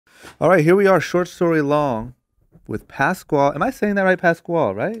All right, here we are, short story long, with Pasquale. Am I saying that right,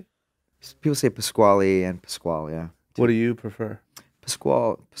 Pasquale? Right? People say Pasquale and Pasquale, yeah. What do you prefer?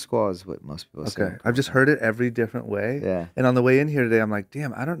 Pasquale is what most people say Okay, in I've just Portland. heard it every different way, Yeah. and on the way in here today, I'm like,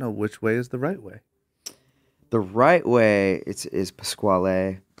 damn, I don't know which way is the right way. The right way is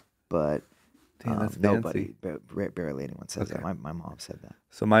Pasquale, but Damn, that's fancy. nobody, barely anyone says that. Okay, My mom said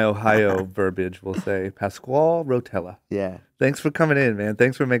so my Ohio that. verbiage will say Pasquale Rotella. Yeah. Thanks for coming in, man.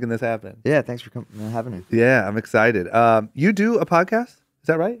 Thanks for making this happen. Yeah, thanks for having me. Yeah, I'm excited. You do a podcast? Is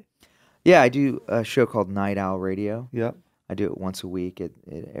that right? Yeah, I do a show called Night Owl Radio. Yep. I do it once a week. It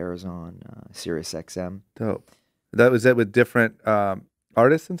airs on Sirius XM. Dope. That was it with different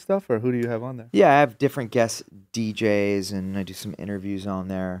artists and stuff, or who do you have on there? Yeah, I have different guest DJs, and I do some interviews on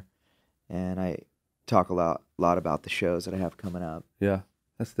there, and I talk a lot about the shows that I have coming up. Yeah,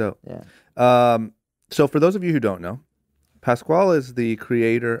 that's dope. Yeah. So for those of you who don't know, Pasquale is the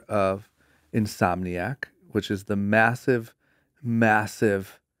creator of Insomniac, which is the massive,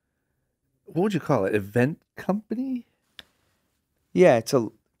 massive, what would you call it? Event company? Yeah,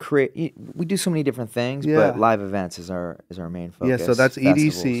 we do so many different things, Yeah. but live events is our main focus. Yeah, so that's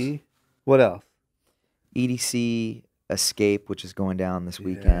Festivals. EDC. What else? EDC Escape, which is going down this Yeah,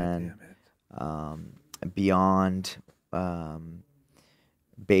 weekend. damn Beyond,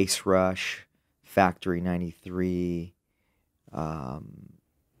 Bass Rush, Factory 93.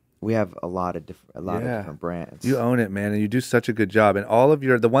 We have a lot of different brands. You own it, man, and you do such a good job. And all of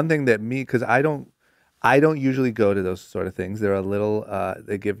the one thing that because I don't usually go to those sort of things. They're a little,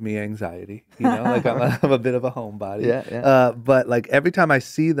 they give me anxiety, like I'm a bit of a homebody. Yeah, yeah. But like every time I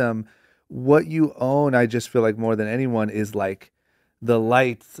see them, what you own, I just feel like more than anyone is like the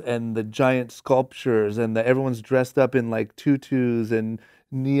lights and the giant sculptures and everyone's dressed up in like tutus and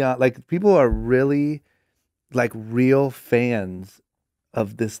neon. Like people are really like real fans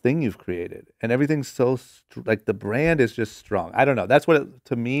of this thing you've created, and everything's so like the brand is just strong. I don't know. That's what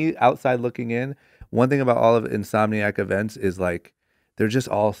to me, outside looking in, one thing about all of Insomniac events is like they're just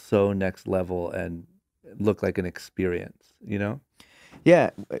all so next level and look like an experience.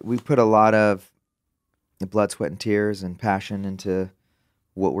 Yeah, we put a lot of blood, sweat, and tears and passion into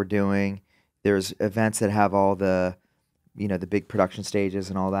what we're doing. There's events that have all the big production stages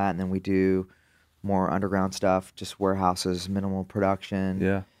and all that, and then we do more underground stuff, just warehouses, minimal production,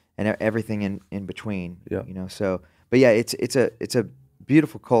 Yeah. and everything in between. Yeah. So, but yeah, it's a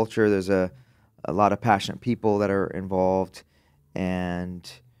beautiful culture. There's a lot of passionate people that are involved,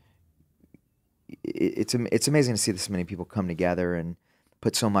 and it's amazing to see this many people come together and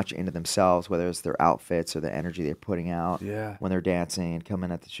put so much into themselves, whether it's their outfits or the energy they're putting out Yeah. when they're dancing and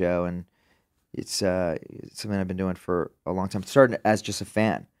coming at the show. And it's something I've been doing for a long time. Started as just a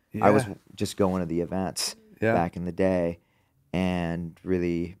fan. I was Yeah. just going to the events Yeah. back in the day, and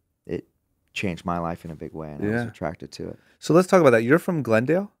really it changed my life in a big way, and I was Yeah. attracted to it. So let's talk about that. You're from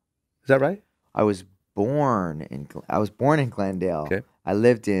Glendale? Is that right? I was born in Glendale. Okay. I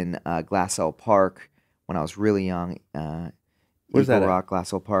lived in Glassell Park when I was really young. Where's that Eagle at? Rock,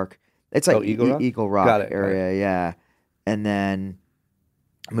 Glassell Park. It's like Oh, Eagle Rock? Eagle Rock Got it. area, yeah. And then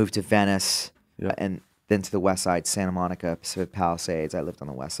moved to Venice, Yeah. and then to the west side, Santa Monica, Pacific Palisades. I lived on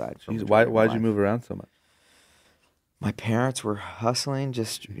the west side. for a Jeez, majority of my why'd you life. move around so much? My parents were hustling,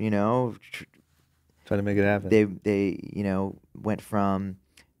 just Trying to make it happen. they went from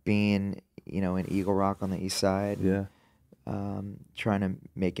being in Eagle Rock on the east side, Yeah. trying to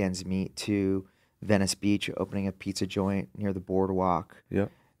make ends meet, to Venice Beach, opening a pizza joint near the boardwalk, Yeah.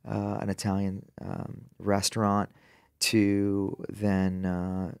 an Italian restaurant, to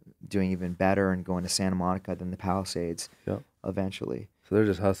then doing even better and going to Santa Monica, then the Palisades Yeah. eventually. So they're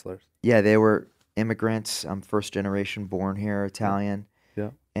just hustlers. Yeah, they were immigrants. I'm first generation born here, Italian.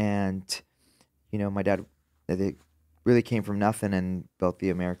 Yeah. And, my dad, they really came from nothing and built the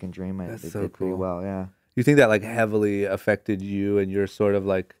American dream. That's They so did pretty cool. well, yeah. You think that like heavily affected you and your sort of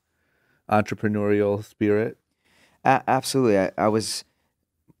like entrepreneurial spirit? Absolutely. I was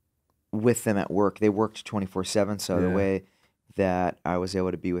with them at work. They worked 24/7, so the Yeah. way that I was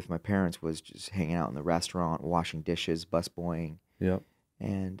able to be with my parents was just hanging out in the restaurant, washing dishes, busboying, Yeah.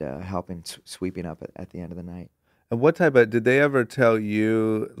 and helping sweeping up at the end of the night. And what type of, did they ever tell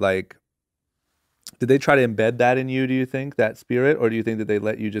you, like, did they try to embed that in you, do you think, that spirit? Or do you think that they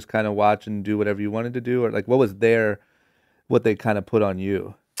let you just kind of watch and do whatever you wanted to do? Or like, what was what they kind of put on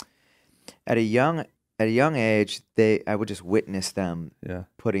you? At a young age, I would just witness them Yeah.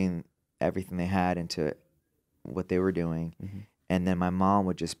 putting everything they had into what they were doing, Mhm. and then my mom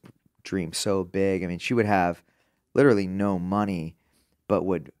would just dream so big. I mean, she would have literally no money, but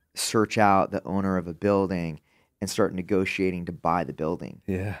would search out the owner of a building and start negotiating to buy the building,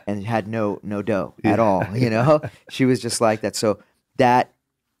 Yeah. and had no dough Yeah. at all. She was just like that. So that,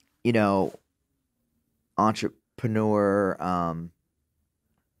 you know, entrepreneur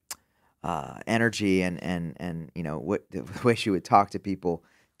energy and what the way she would talk to people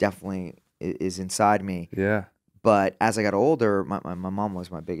definitely is inside me. Yeah. But as I got older, my mom was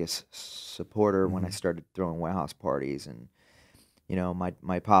my biggest supporter when I Mhm. started throwing warehouse parties, and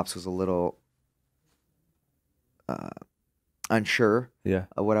my pops was a little uh, unsure Yeah.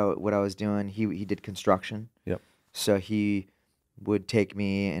 of what I was doing. He did construction, Yep. so he would take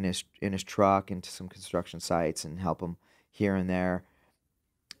me in his truck into some construction sites and help him here and there.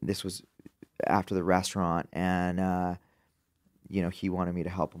 This was after the restaurant, and he wanted me to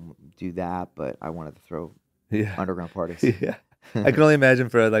help him do that, but I wanted to throw Yeah. underground parties. Yeah. I can only imagine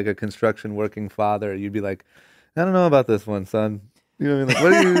for like a construction working father, you'd be like, I don't know about this one, son. You know what I mean? Like,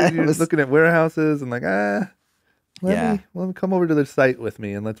 what are It you're was, looking at warehouses and like, yeah, let me come over to the site with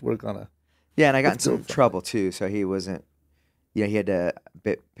me and let's work on yeah, and I got let's in some build something. trouble too. So he wasn't. Yeah, he had to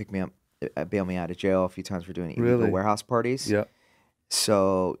pick me up, bail me out of jail a few times for doing illegal Really? warehouse parties. Yep.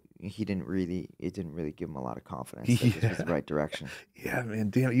 So it didn't really give him a lot of confidence that this was the Yeah. right direction. Yeah, man.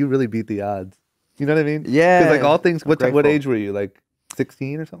 Damn, you really beat the odds. You know what I mean? Because like Yeah, all things, I'm what grateful. age were you? Like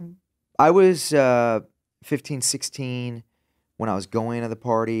 16 or something? I was 15, 16 when I was going to the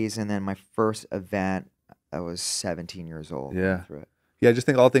parties, and then my first event, I was 17 years old when I Yeah. threw it. Yeah, I just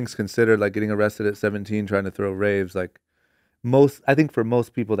think all things considered, like getting arrested at 17 trying to throw raves, like I think for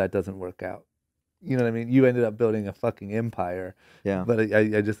most people that doesn't work out. You know what I mean? You ended up building a fucking empire, Yeah. but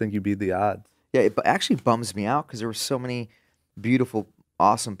I just think you beat the odds. Yeah, it actually bums me out because there were so many beautiful,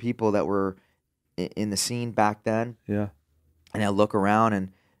 awesome people that were in the scene back then. Yeah. And I look around,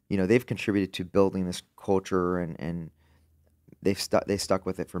 and they've contributed to building this culture, and they stuck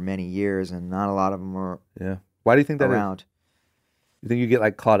with it for many years, and not a lot of them are Yeah. Why do you think that is? around. You think you get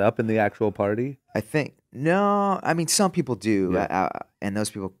like caught up in the actual party? I think no, I mean some people do, Yeah. and those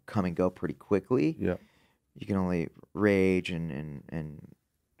people come and go pretty quickly. Yeah. You can only rage and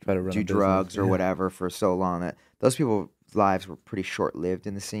Try to run a do business. drugs or Yeah. whatever for so long that those people's lives were pretty short lived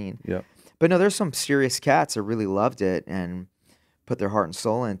in the scene. Yeah. But no, there's some serious cats that really loved it and put their heart and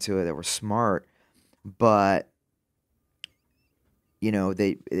soul into it, that were smart, but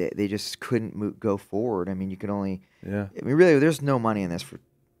they just couldn't go forward. I mean, you could only. Yeah. I mean, really, there's no money in this for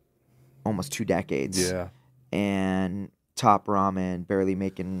almost 2 decades, Yeah. and Top Ramen barely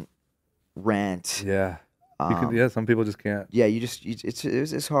making rent. Yeah. Um, Yeah, some people just can't. yeah,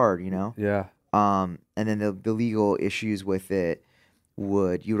 it's hard, Yeah. And then the legal issues with it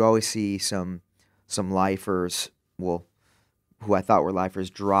you'd always see some lifers, well, who I thought were lifers,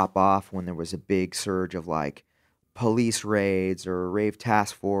 drop off when there was a big surge of like police raids or rave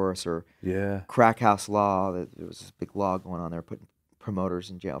task force or Yeah. crack house law. There was this big law going on there putting promoters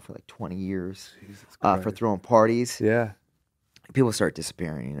in jail for like 20 years Jesus for Christ. throwing parties. Yeah. People start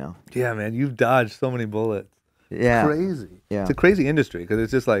disappearing, Yeah, man, you've dodged so many bullets. Yeah, Crazy. yeah. It's a crazy industry because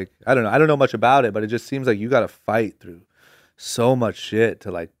it's just like, I don't know. I don't know much about it, but it just seems like you got to fight through so much shit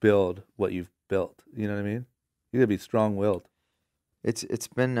to like build what you've built. You know what I mean? You got to be strong-willed. It's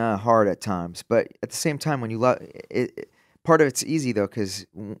been hard at times, but at the same time, when you love it, part of it's easy though, because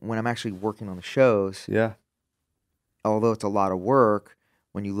when I'm actually working on the shows, Yeah. although it's a lot of work,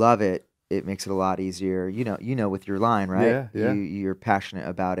 when you love it, it makes it a lot easier. With your line, right? Yeah, yeah. You're passionate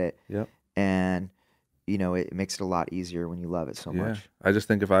about it, Yep. and it makes it a lot easier when you love it so Yeah. much. I just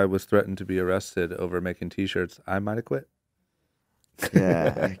think if I was threatened to be arrested over making t-shirts, I might have quit.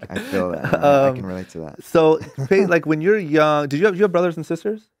 Yeah, I feel that. I can relate to that. So, like when you're young, you have brothers and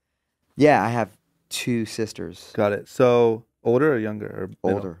sisters? Yeah, I have 2 sisters, Got it. So, older or younger or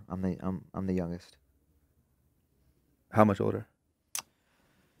middle? older. I'm the youngest. How much older?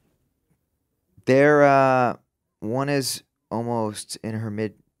 They're one is almost in her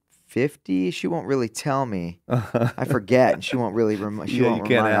mid 50s. She won't really tell me. I forget, and she won't really she Yeah, won't you can't remind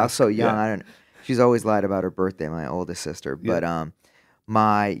me. I was ask. so young. Yeah. I don't. She's always lied about her birthday. My oldest sister, Yeah. but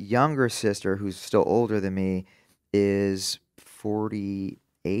my younger sister, who's still older than me, is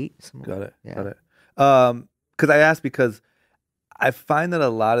 48. Got it. Yeah. Got it. Because I asked because I find that a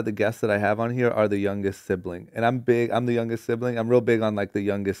lot of the guests that I have on here are the youngest sibling, and I'm the youngest sibling. I'm real big on like the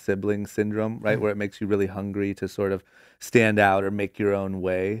youngest sibling syndrome, right, where it makes you really hungry to sort of stand out or make your own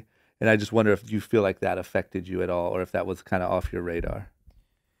way. And I just wonder if you feel like that affected you at all, or if that was kind of off your radar.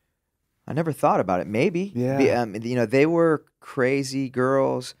 I never thought about it. Maybe. Yeah. They were crazy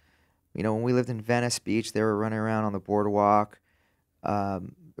girls. When we lived in Venice Beach, they were running around on the boardwalk,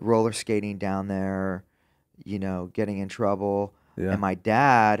 roller skating down there, getting in trouble. Yeah. And my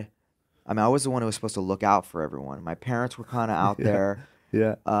dad I mean, I was the one who was supposed to look out for everyone. My parents were kind of out Yeah. there,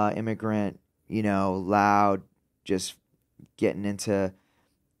 Yeah. immigrant, loud, just getting into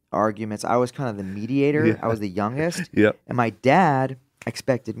arguments. I was kind of the mediator. I Yeah. was the youngest, Yep. and my dad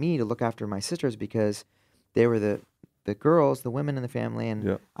expected me to look after my sisters because they were the girls, the women in the family, and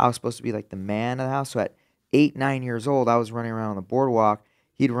Yep. I was supposed to be like the man of the house. So at 8, 9 years old, I was running around on the boardwalk.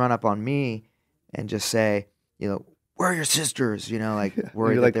 He'd run up on me and just say, where are your sisters? Like Yeah. And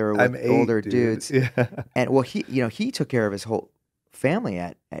worried you're that like, they were I'm with eight, older dude. dudes. Yeah. And well, he took care of his whole family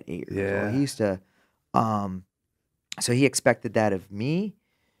at 8 years old. He Yeah. used to, um, so he expected that of me,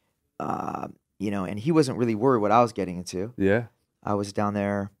 and he wasn't really worried what I was getting into. Yeah. I was down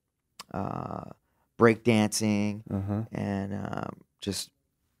there, break dancing Uh-huh. and just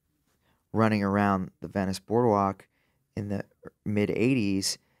running around the Venice boardwalk in the mid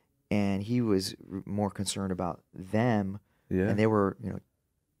 '80s, and he was more concerned about them, Yeah. and they were,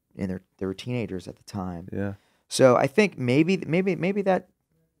 they were teenagers at the time. Yeah. So I think maybe that Yeah.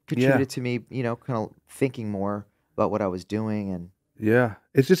 contributed to me, kind of thinking more about what I was doing. And Yeah.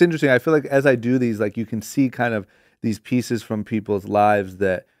 It's just interesting. I feel like as I do these, like you can see kind of these pieces from people's lives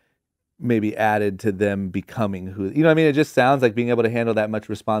that maybe added to them becoming who, you know what I mean? It just sounds like being able to handle that much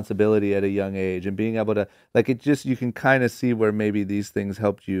responsibility at a young age and being able to, like, it just, you can kind of see where maybe these things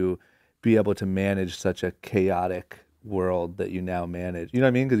helped you be able to manage such a chaotic world that you now manage. You know what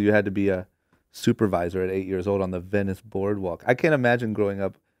I mean? Because you had to be a supervisor at 8 years old on the Venice boardwalk. I can't imagine growing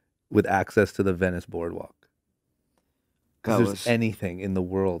up with access to the Venice boardwalk because that there's was anything in the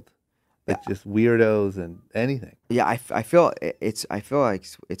world, yeah, like just weirdos and anything. yeah. I feel I feel like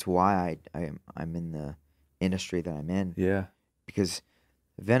it's why I'm in the industry that I'm in, Yeah. because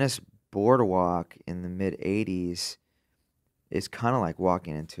Venice boardwalk in the mid '80s is kind of like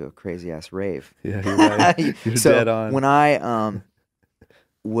walking into a crazy ass rave. Yeah, you're right. You're So dead on. when I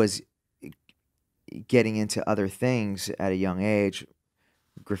was getting into other things at a young age,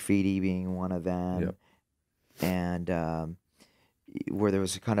 graffiti being one of them, Yep. and where there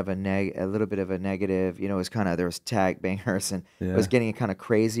was kind of a little bit of a negative, it was kind of, there was tag bangers, and it was Yeah. getting kind of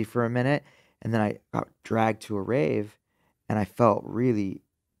crazy for a minute, and then I got dragged to a rave, and I felt really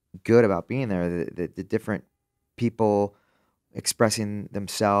good about being there. The different people expressing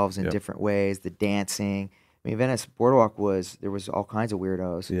themselves in Yep. different ways, the dancing. I mean, Venice Boardwalk there was all kinds of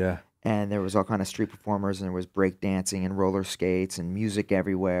weirdos, Yeah. and there was all kind of street performers, and there was break dancing and roller skates and music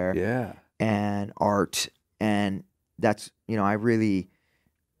everywhere, Yeah. and art, and that's, I really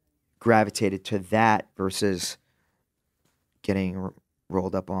gravitated to that versus getting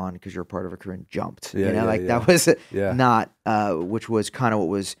rolled up on because you're a part of a crew and jumped. Yeah, yeah, Like yeah. that was Yeah. not, which was kind of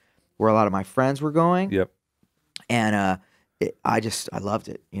where a lot of my friends were going, Yep. and I loved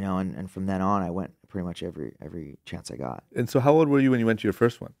it, and from then on I went pretty much every chance I got. And so how old were you when you went to your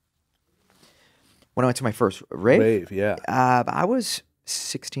first one? When I went to my first rave, Rave, yeah. I was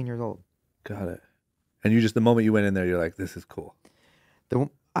 16 years old. Got it. And you just, the moment you went in there, you're like, this is cool. I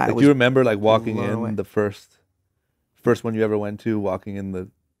Like, was do you remember like walking blown away. in the first one you ever went to, walking in the,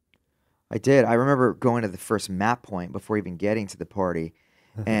 I did. I remember going to the first map point before even getting to the party,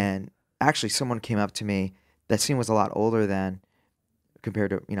 and actually someone came up to me. That scene was a lot older then,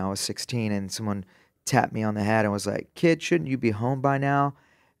 compared to, I was 16, and someone tapped me on the head and was like, "Kid, shouldn't you be home by now?"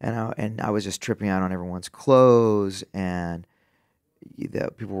 And I was just tripping out on everyone's clothes, and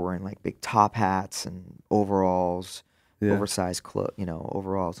the people were wearing like big top hats and overalls, yeah. oversized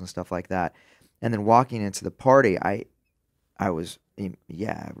overalls and stuff like that. And then walking into the party, I was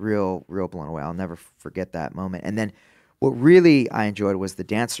real blown away. I'll never forget that moment. And then what really I enjoyed was the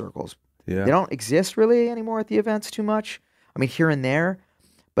dance circles. Yeah. They don't exist really anymore at the events too much. I mean, here and there,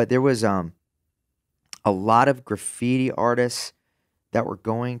 but there was a lot of graffiti artists that were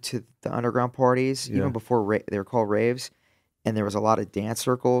going to the underground parties, Yeah. even before they were called raves. And there was a lot of dance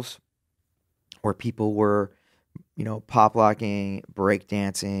circles where people were, pop locking, break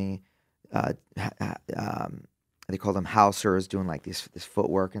dancing. They called them housers, doing like this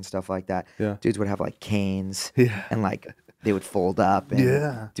footwork and stuff like that. Yeah. Dudes would have like canes, Yeah. and like they would fold up and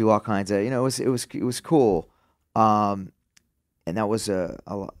Yeah. do all kinds of, it was cool. And that was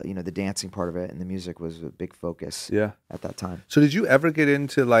the dancing part of it, and the music was a big focus Yeah. at that time. So did you ever get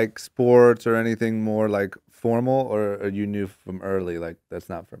into like sports or anything more like formal, or you knew from early, like, that's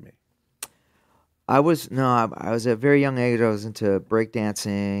not for me? I was at a very young age. I was into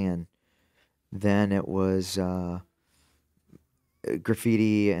breakdancing, and then it was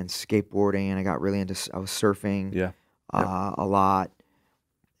graffiti and skateboarding, and I got really into. I was surfing Yeah. Yep. a lot,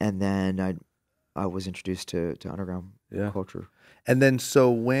 and then I was introduced to underground Yeah. culture. And then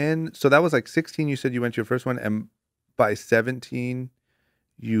so that was like 16, you said you went to your first one, and by 17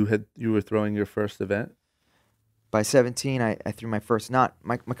 you were throwing your first event? By 17, I threw my first, not,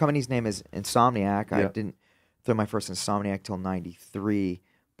 my company's name is Insomniac. I Yeah. didn't throw my first Insomniac till 93,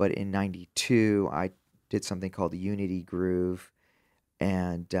 but in 92, I did something called the Unity Groove,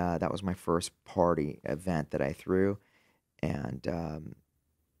 and that was my first party event that I threw. And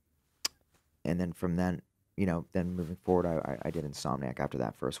and then from then, then moving forward, I did Insomniac after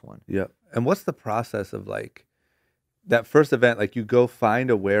that first one. Yeah. And what's the process of like that first event? Like you go find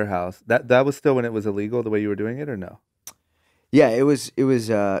a warehouse. That was still when it was illegal the way you were doing it, or no? Yeah, it was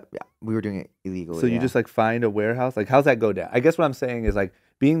yeah, we were doing it So illegally, you yeah. just like find a warehouse? Like how's that go down? I guess what I'm saying is like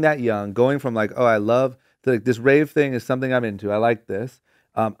being that young, going from like, oh, I love like this rave thing is something I'm into. I like this.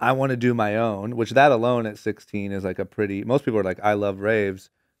 I want to do my own, which that alone at 16 is like a pretty, most people are like, I love raves,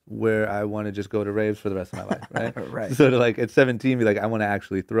 where I want to just go to raves for the rest of my life, right? Right. So to like at 17 be like, I want to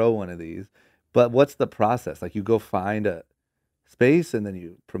actually throw one of these. But what's the process? Like you go find a space and then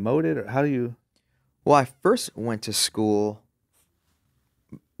you promote it, or how do you? Well, I first went to school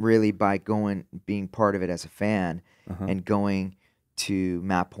really by being part of it as a fan, Uh-huh. and going to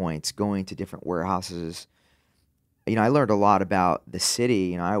map points, going to different warehouses. I learned a lot about the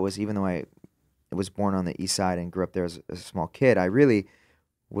city. Even though I was born on the east side and grew up there as a small kid, I really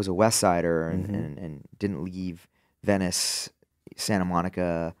was a west sider, and, Hmm. and didn't leave Venice, Santa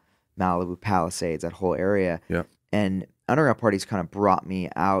Monica, Malibu, Palisades, that whole area. Yeah. And underground parties kind of brought me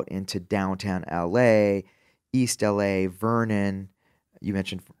out into downtown LA, East LA, Vernon. You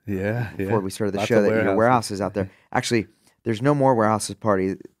mentioned Yeah. before Yeah. we started the Lots show of that your warehouses. warehouses out there. Actually, there's no more warehouse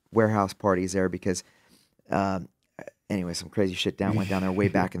parties there because, um, anyway, some crazy shit went down there way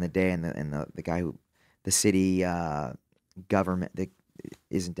back in the day, and the guy the city government that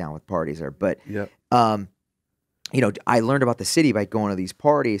isn't down with parties there. But Yep. um, I learned about the city by going to these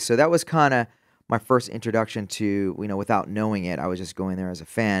parties, so that was kind of my first introduction to, without knowing it, I was just going there as a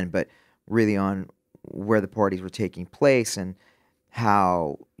fan, but really on where the parties were taking place, and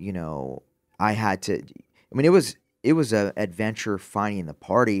how, I had to. I mean, it was a adventure finding the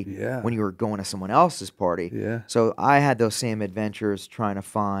party Yeah. when you were going to someone else's party. Yeah. So I had those same adventures trying to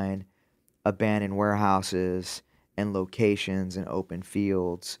find abandoned warehouses and locations and open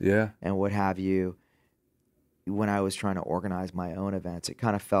fields Yeah. and what have you. When I was trying to organize my own events, it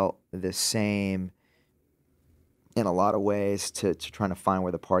kind of felt the same in a lot of ways to trying to find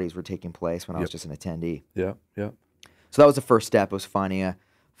where the parties were taking place when I was Yep. just an attendee. Yep. Yep. So that was the first step, was finding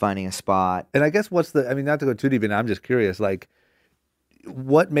a spot. And I guess I mean, not to go too deep in, I'm just curious, like,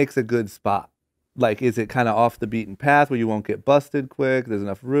 what makes a good spot? Like, is it kind of off the beaten path where you won't get busted quick? There's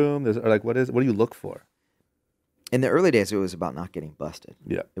enough room? Or like, what do you look for? In the early days, it was about not getting busted.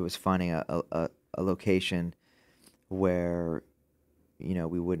 Yeah. It was finding a location where,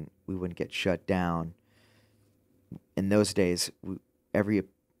 we wouldn't get shut down. In those days, every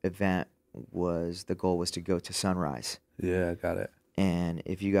event the goal was to go to sunrise. Yeah, got it. And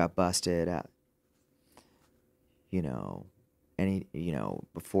if you got busted at,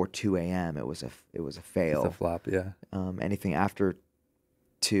 before 2 a.m., it was a It's a fail. flop. Yeah. Anything after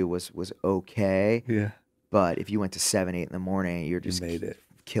 2 was okay. Yeah. But if you went to 7, 8 in the morning, you're You just made it.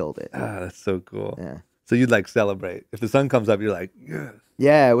 killed it. Ah, that's so cool. Yeah. So you'd like celebrate. If the sun comes up, you're like, yes.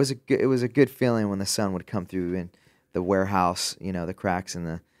 Yeah, it was a good feeling when the sun would come through in the warehouse, the cracks in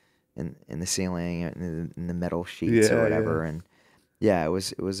the ceiling and in the metal sheets Yeah, or yeah. whatever. And yeah, it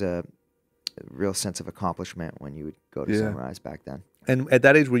was a real sense of accomplishment when you would go to Yeah. sunrise back then. And at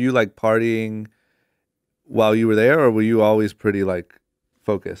that age, were you like partying while you were there, or were you always pretty like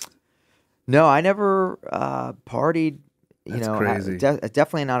focused? No, I never partied. That's crazy.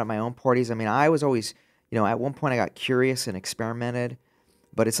 Definitely not at my own parties. I mean, I was always, at one point I got curious and experimented,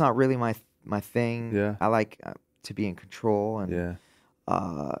 but it's not really my thing. Yeah. I like to be in control, and Yeah.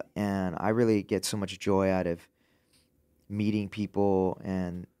 and I really get so much joy out of meeting people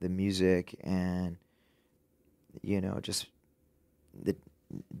and the music, and just the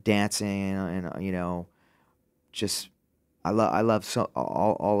dancing, and just I love so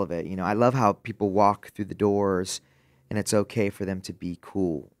all of it. I love how people walk through the doors, and it's okay for them to be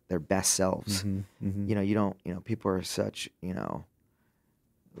cool, their best selves. Hmm. Hmm. You don't, people are such, a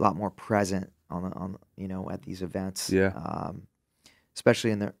lot more present at these events. Yeah.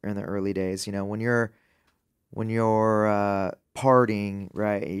 Especially in the early days. When you're partying,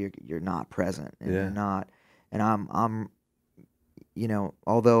 right? You're not present, and Yeah. you're not. And I'm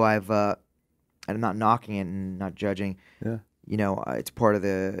although I'm not knocking it and not judging. Yeah. It's part of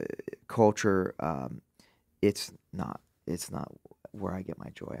the culture. It's not where I get my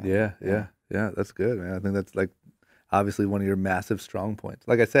joy out of Yeah, it. yeah, yeah. That's good, man. I think that's like obviously one of your massive strong points.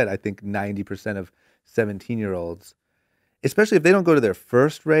 Like I said, I think 90% of 17-year-olds especially if they don't go to their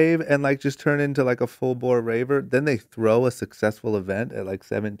first rave and like just turn into like a full bore raver, then they throw a successful event at like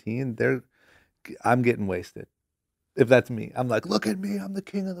 17. I'm getting wasted. If that's me, I'm like, look at me, I'm the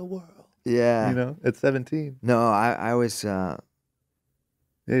king of the world. Yeah. At 17. No, I was. Yeah,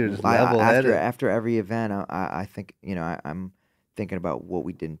 you're just I level headed. after every event, I think I'm thinking about what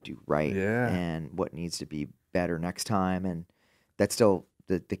we didn't do right Yeah. and what needs to be better next time, and that's still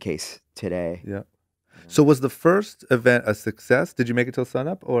the case today. Yeah. So was the first event a success? Did you make it till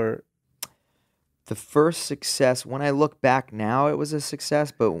sunup or? The first success, when I look back now, it was a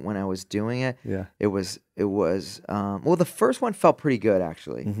success, but when I was doing it, Yeah. it was well, the first one felt pretty good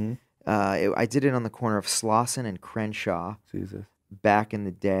actually. Mm-hmm. I did it on the corner of Slauson and Crenshaw Jesus. back in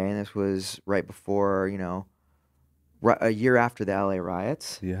the day, and this was right before, a year after the LA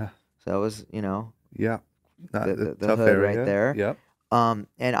riots. Yeah. So that was, Yeah. Not the tough hood area. right there. Yep.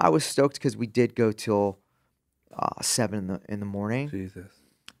 And I was stoked because we did go till 7 in the morning, Jesus.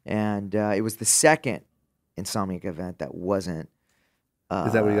 and it was the second Insomniac event that wasn't.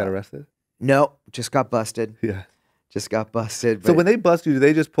 Is that where you got arrested? No, just got busted. Yeah. Just got busted. So but- when they bust you, do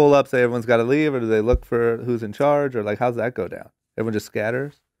they just pull up, say everyone's got to leave, or do they look for who's in charge, or like how's that go down? Everyone just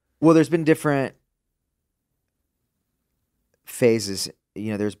scatters? Well, there's been different phases.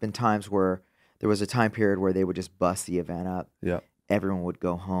 There's been times where there was a time period where they would just bust the event up. Yeah. Everyone would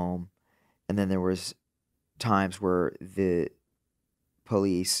go home. And then there was times where the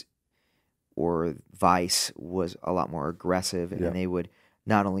police or Vice was a lot more aggressive, and they would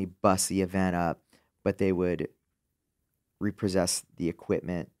not only bust the event up, but they would repossess the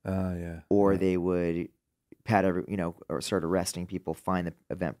equipment, or they would or start arresting people, find the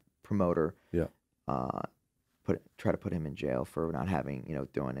event promoter, try to put him in jail for not having,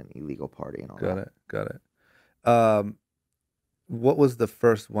 doing an illegal party and all that. Got it. What was the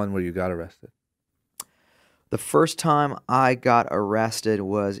first one where you got arrested? The first time I got arrested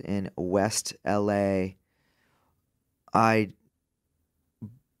was in West LA. I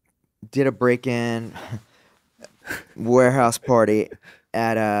did a break-in warehouse party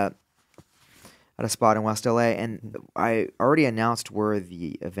at a spot in West LA, and I already announced where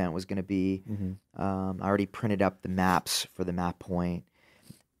the event was going to be. Mm-hmm. I already printed up the maps for the map point,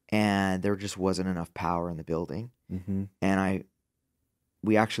 and there just wasn't enough power in the building. Mm-hmm. And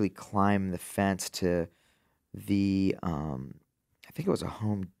we actually climbed the fence to the I think it was a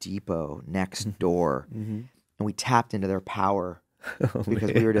Home Depot next door, Mm-hmm. and we tapped into their power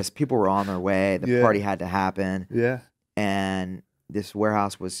because people were on their way. The party had to happen. Yeah. And this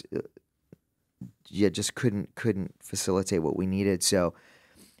warehouse was just couldn't facilitate what we needed. So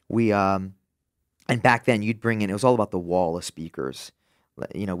we and back then you'd bring in, it was all about the wall of speakers.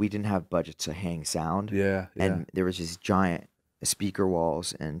 We didn't have budgets to hang sound. Yeah. And there was these giant speaker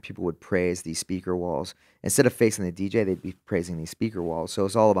walls, and people would praise these speaker walls. Instead of facing the DJ, they'd be praising these speaker walls. So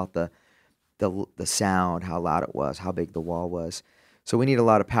it's all about the sound, how loud it was, how big the wall was. So we need a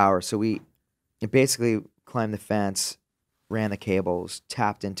lot of power. So we basically climbed the fence, ran the cables,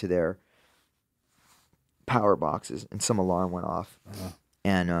 tapped into their power boxes, and some alarm went off.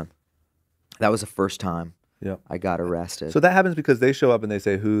 And that was the first time I got arrested. So that happens because they show up and they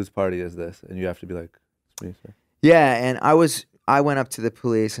say, whose party is this? And you have to be like, it's me, sir. Yeah, and I went up to the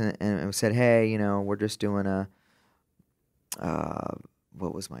police and said, hey, we're just doing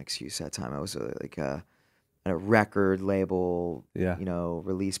what was my excuse that time? I was like a record label,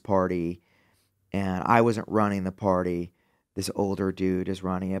 release party, and I wasn't running the party. This older dude is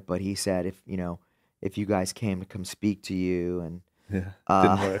running it, but he said if you guys came to come speak to you, and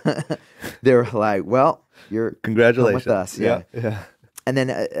didn't work. they were like, well, you're congratulations with us, yeah. And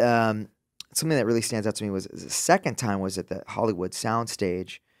then something that really stands out to me was the second time was at the Hollywood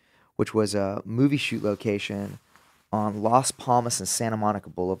Soundstage, which was a movie shoot location on Las Palmas and Santa Monica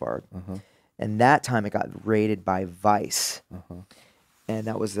Boulevard. And that time it got raided by Vice. And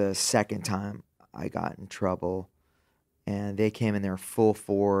that was the second time I got in trouble. And they came in there full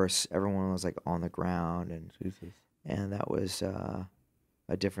force. Everyone was like on the ground, and Jesus. And that was a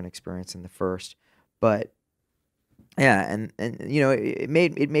different experience than the first. But yeah, and it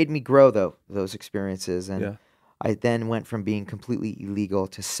made me grow those experiences, and I then went from being completely illegal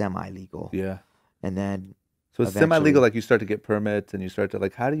to semi-legal. Yeah. And then so it's semi-legal, like you start to get permits and you start to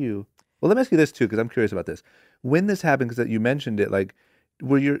like, how do you? Well, let me ask you this too, because I'm curious about this. When this happened, because you mentioned it, like,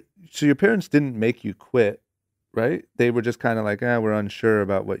 so your parents didn't make you quit, right? They were just kind of like, we're unsure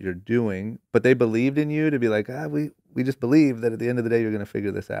about what you're doing, but they believed in you to be like, we just believe that at the end of the day you're going to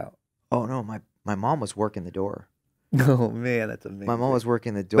figure this out. Oh no, my mom was working the door. Oh man, that's amazing. My mom was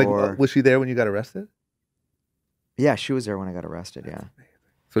working the door. Like, was she there when you got arrested? Yeah, she was there when I got arrested. Yeah.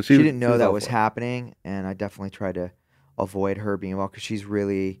 So she didn't know that was happening, and I definitely tried to avoid her being involved because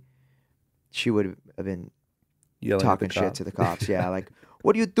she would have been Yelling at the talking shit cops. to the cops. Yeah, like,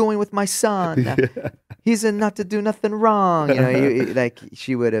 what are you doing with my son? Yeah. He's in not to do nothing wrong. You know, like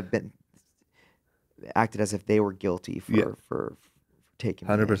she would have been acted as if they were guilty for taking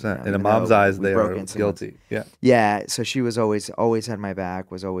me in, 100%. In a even mom's though eyes, we they broke are in someone's- guilty. Yeah. Yeah, so she was always had my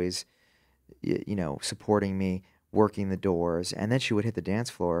back, was always supporting me, working the doors, and then she would hit the dance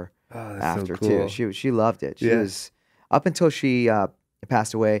floor Oh, that's after so cool. too. She loved it. She Yeah. was up until she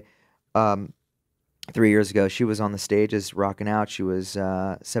passed away 3 years ago. She was on the stages rocking out. She was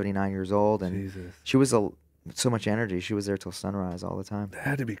 79 years old, and Jesus. she was so much energy. She was there till sunrise all the time. That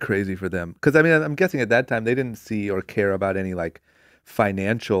had to be crazy for them. Because, I mean, I'm guessing at that time they didn't see or care about any like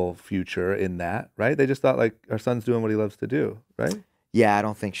financial future in that, right? They just thought like our son's doing what he loves to do, right? Yeah, I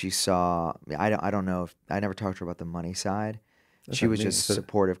don't think she saw. I don't know if I never talked to her about the money side. That's She what I was mean. just So,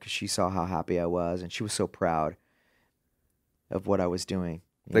 supportive because she saw how happy I was, and she was so proud of what I was doing.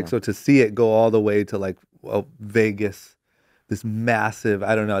 you like, know. so to see it go all the way to like Vegas, this massive,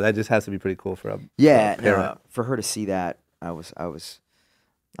 I don't know, that just has to be pretty cool for a Yeah, parent. no, for her to see that,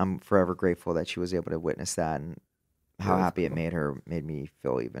 I'm forever grateful that she was able to witness that, and how That's happy it cool. made me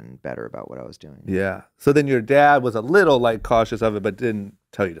feel even better about what I was doing. Yeah. So then your dad was a little like cautious of it, but didn't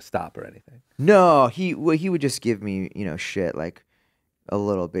tell you to stop or anything. No, he would just give me, shit like a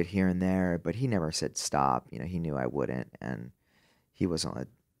little bit here and there, but he never said stop. He knew I wouldn't, and he wasn't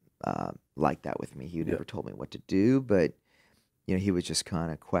like that with me. He never told me what to do, but he was just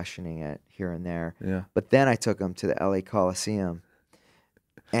kind of questioning it here and there. Yeah. But then I took him to the LA Coliseum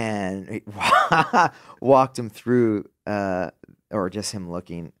and walked him through, or just him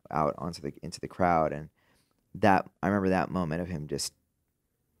looking out into the crowd, and I remember that moment of him just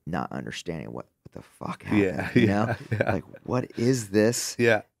not understanding what the fuck happened. Yeah. Yeah. Like, what is this?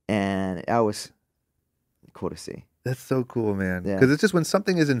 Yeah. And that was cool to see. That's so cool, man. Yeah. Because it's just when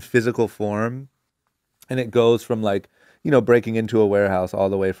something is in physical form and it goes from like, breaking into a warehouse all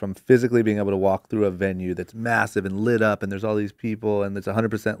the way from physically being able to walk through a venue that's massive and lit up and there's all these people and it's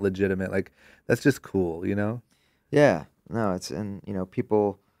 100% legitimate. Like, that's just cool, Yeah. No, and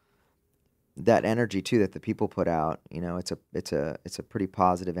people, that energy too that the people put out, it's a pretty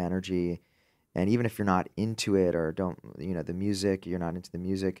positive energy. And even if you're not into it or don't, the music, you're not into the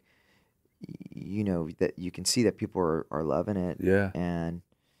music, that you can see that people are loving it. Yeah. And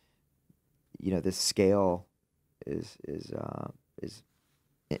this scale is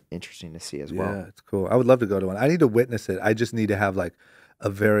interesting to see as well. Yeah, it's cool. I would love to go to one. I need to witness it. I just need to have like a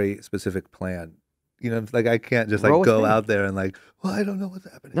very specific plan. Like I can't just like Roll with go me. out there and like, well, I don't know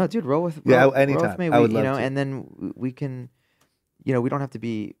what's happening. No, dude, roll with anytime. me. I would love to. And then we can, we don't have to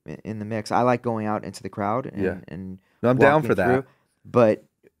be in the mix. I like going out into the crowd and No, I'm down walking for that. through, but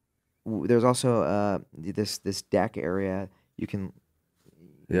there's also this deck area you can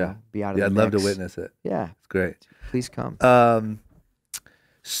be out of the I'd love to mix. witness it. Yeah, It's great. please come.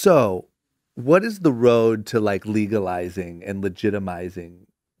 So what is the road to like legalizing and legitimizing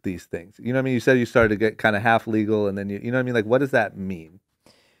these things? You know what I mean? You said you started to get kind of half legal and then you know what I mean? Like, what does that mean?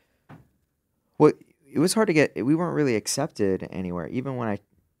 Well, it was hard to get. We weren't really accepted anywhere, even when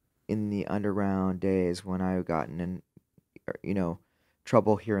in the underground days when I gotten in,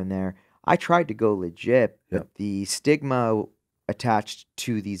 trouble here and there. I tried to go legit, but the stigma attached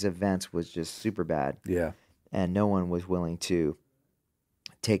to these events was just super bad. Yeah. And no one was willing to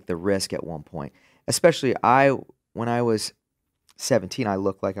take the risk at one point. Especially when I was 17, I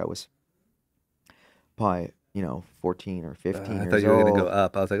looked like I was probably, 14 or 15 years old. I thought you were going to go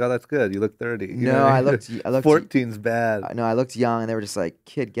up. I was like, oh, that's good. You look 30. You know No, what I mean? looked 14's bad. No, I looked young, and they were just like,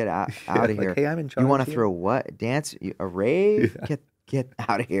 "Kid, get out of Like, here! hey, I'm in charge You want to here." throw what? Dance? A rave? Yeah. Get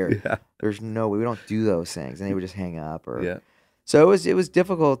out of here! Yeah. There's no way. We don't do those things." And they would just hang up. Yeah. So it was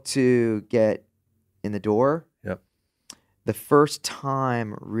difficult to get in the door. Yep. The first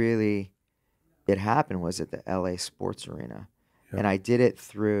time really it happened was at the LA Sports Arena, and I did it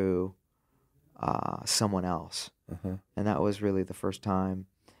through someone else. Uh-huh. And that was really the first time.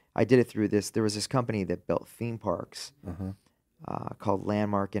 I did it through this. There was this company that built theme parks called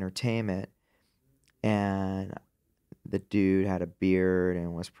Landmark Entertainment, and the dude had a beard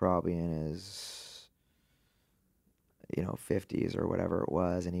and was probably in his 50s or whatever it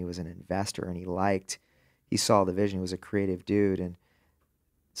was, and he was an investor, and he saw the vision. He was a creative dude and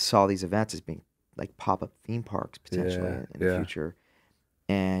saw these events as being like pop-up theme parks potentially in the future,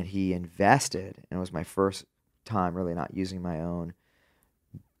 and he invested, and it was my first time really not using my own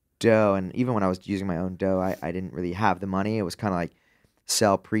dough. And even when I was using my own dough, I didn't really have the money. It was kind of like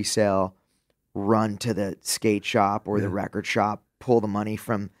sell, pre-sale, run to the skate shop or the record shop, pull the money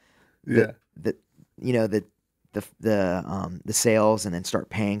from the the sales and then start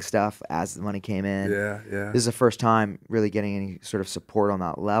paying stuff as the money came in. Yeah, yeah. This is the first time really getting any sort of support on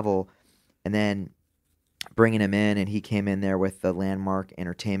that level, and then bringing him in, and he came in there with the Landmark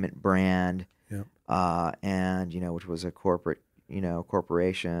Entertainment brand, Yep. and which was a corporation,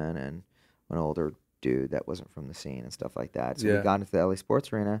 and an older dude that wasn't from the scene and stuff like that. So we Yeah. got into the LA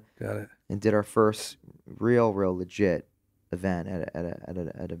Sports Arena Got it. and did our first real legit event at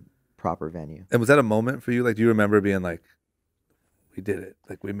a proper venue. And was that a moment for you? Like, do you remember being like, we did it,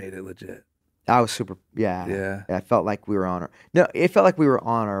 like we made it legit? I was super, yeah. Yeah. I felt like we were it felt like we were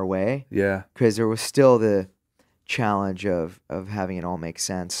on our way, Yeah. because there was still the challenge of having it all make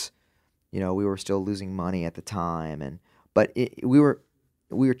sense. We were still losing money at the time, but we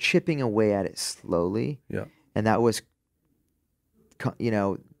were chipping away at it slowly. Yeah. And that was,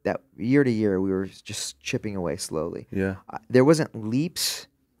 that year to year, we were just chipping away slowly. Yeah. There wasn't leaps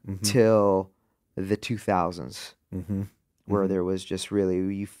Mm-hmm. till the 2000s, Mm-hmm. where there was just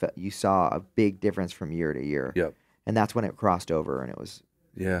really, you saw a big difference from year to year. Yep. And that's when it crossed over, and it was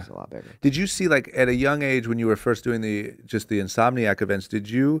Yeah. a lot bigger. Did you see, like, at a young age when you were first doing the Insomniac events,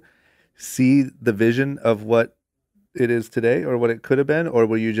 did you see the vision of what it is today or what it could have been? Or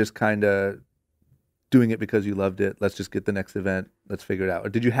were you just kind of doing it because you loved it? Let's just get the next event. Let's figure it out. Or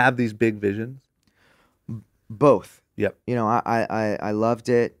did you have these big visions? Both. Yep. I loved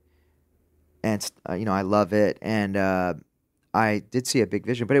it, and I love it, and I did see a big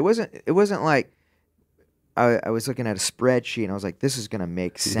vision, but it wasn't like I was looking at a spreadsheet and I was like, this is gonna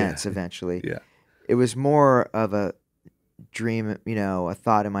make sense eventually. Yeah. It was more of a dream, a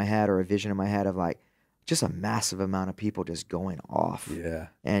thought in my head or a vision in my head of like just a massive amount of people just going off. Yeah.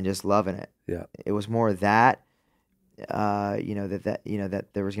 And just loving it. Yeah. It was more that, that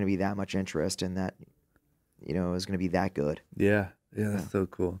there was gonna be that much interest, and that it was going to be that good. Yeah. Yeah. That's so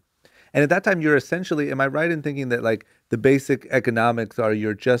cool. And at that time, you're essentially, am I right in thinking that, like, the basic economics are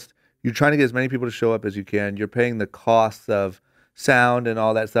you're trying to get as many people to show up as you can. You're paying the costs of sound and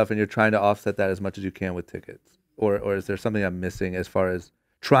all that stuff, and you're trying to offset that as much as you can with tickets. Or is there something I'm missing as far as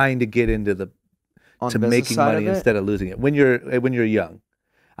trying to get into to making money instead of losing it when you're young?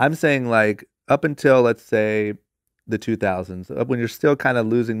 I'm saying, like, up until, let's say, the 2000s, when you're still kind of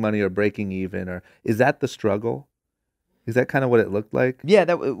losing money or breaking even, or is that the struggle? Is that kind of what it looked like? Yeah,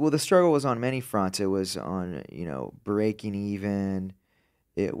 the struggle was on many fronts. It was on, breaking even.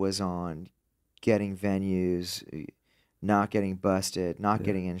 It was on getting venues, not getting busted, not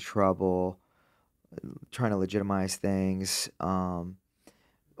getting in trouble, trying to legitimize things.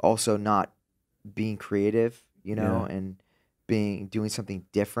 Also not being creative, and doing something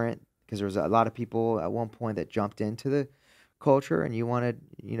different. Because there was a lot of people at one point that jumped into the culture, and you wanted,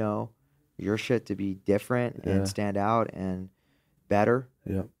 your shit to be different and stand out and better.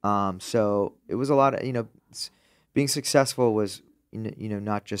 Yeah. So it was a lot of, being successful was,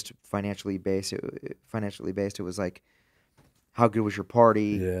 not just financially based. It was like, how good was your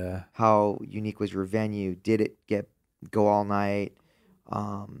party? Yeah. How unique was your venue? Did it go all night?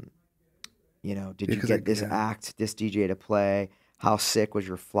 Did you get this act, this DJ to play? How sick was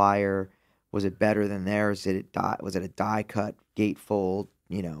your flyer? Was it better than theirs? Was it a die cut, gatefold,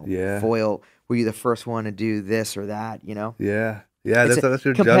 foil? Were you the first one to do this or that, Yeah. Yeah, that's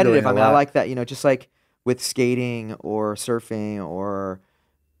your competitive. I mean, I like that, just like with skating or surfing or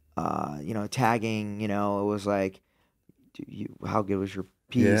tagging, it was like, how good was your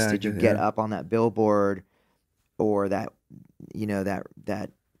piece? Yeah, Did you get up on that billboard or that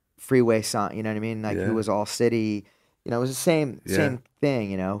freeway sign, you know what I mean? Like who was all city? It was the same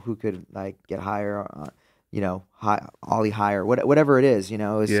thing, who could like get higher, ollie higher, whatever it is, it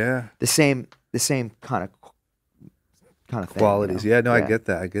was the same kind of thing. Qualities. Yeah, no, I get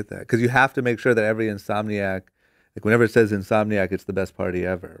that. Because you have to make sure that every Insomniac, like whenever it says Insomniac, it's the best party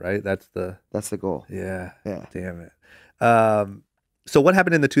ever, right? That's the goal. Yeah. Yeah. Damn it. So what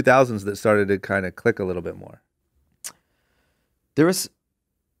happened in the 2000s that started to kind of click a little bit more? There was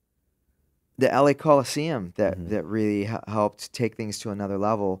the LA Coliseum that really helped take things to another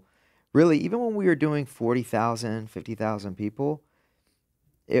level. Really, even when we were doing 40,000, 50,000 people,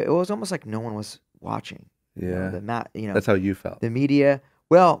 it was almost like no one was watching. Yeah. That's how you felt. The media,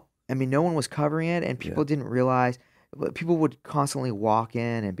 well, I mean, no one was covering it, and people didn't realize. People would constantly walk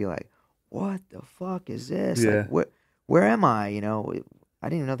in and be like, "What the fuck is this? Yeah. Like, where am I? I didn't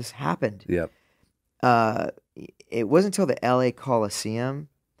even know this happened." Yep. It wasn't until the LA Coliseum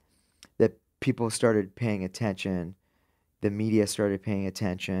that people started paying attention. The media started paying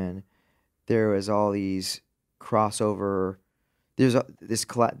attention. There was all these crossover. There's these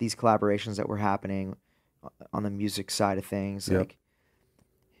collaborations that were happening on the music side of things, like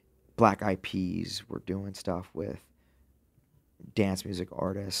Black Eyed Peas were doing stuff with dance music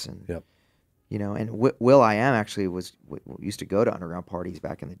artists, and Yep. you know, and Will I Am actually used to go to underground parties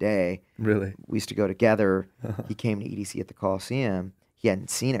back in the day. Really? We used to go together. He came to EDC at the Coliseum. He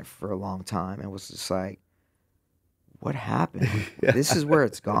hadn't seen it for a long time and was just like, what happened? Yeah. This is where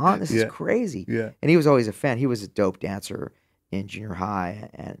it's gone? This is Yeah. crazy. Yeah. And he was always a fan. He was a dope dancer in junior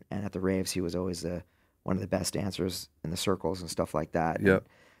high, and at the raves, he was always one of the best dancers in the circles and stuff like that. Yep.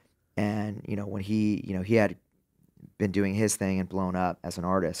 And you know, when he had been doing his thing and blown up as an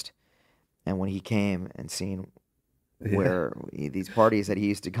artist, and when he came and seen where these parties that he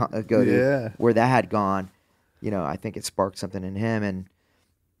used to go to, where that had gone, you know, I think it sparked something in him. And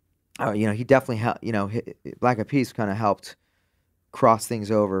you know, he definitely helped. You know, Black Eyed Peas kind of helped cross things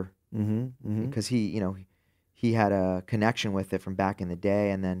over, because he had a connection with it from back in the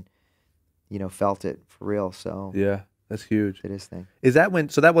day, and then, you know, felt it for real. So Yeah, that's huge. did his thing. Is that when?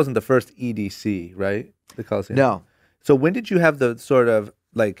 So that wasn't the first EDC, right? The Coliseum. No. So when did you have the sort of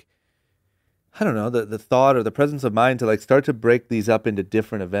like, I don't know, the thought or the presence of mind to like start to break these up into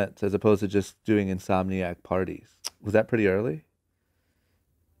different events as opposed to just doing Insomniac parties? Was that pretty early?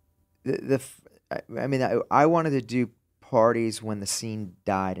 I mean, I wanted to do parties when the scene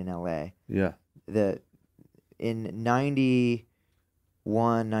died in LA. Yeah. In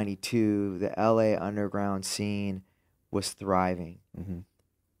 91, 92, the LA underground scene was thriving.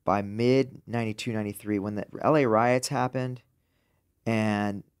 By mid 92, 93, when the LA riots happened,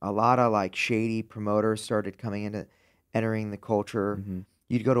 and a lot of like shady promoters started entering the culture,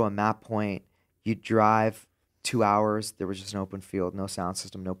 you'd go to a map point, you'd drive 2 hours, there was just an open field, no sound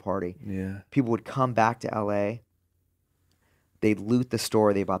system, no party. Yeah. People would come back to LA, they'd loot the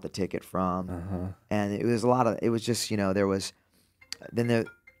store they bought the ticket from, and it was just, you know, there was, You're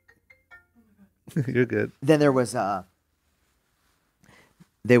good. then there was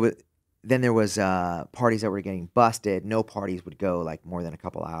parties that were getting busted. No parties would go like more than a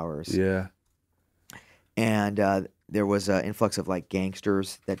couple hours. Yeah. And there was an influx of like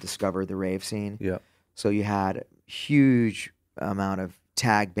gangsters that discovered the rave scene. Yeah. So you had a huge amount of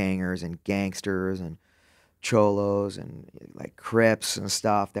tag bangers and gangsters and cholos and like Crips and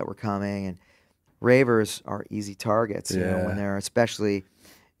stuff that were coming. And ravers are easy targets, you know, when they're, especially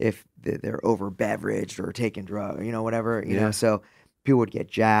if they're over beveraged or taking drugs, you know, whatever, you know. So people would get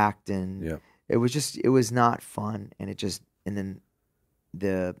jacked, and it was not fun. And then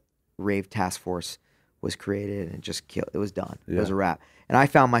the rave task force was created, and it was done. It was a wrap. And I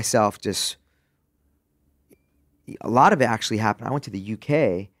found myself a lot of it actually happened. I went to the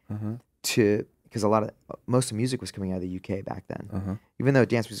UK because most of the music was coming out of the UK back then. Even though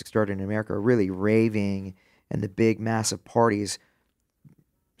dance music started in America, really raving and the big massive parties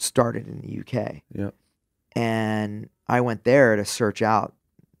started in the UK. Yeah. And I went there to search out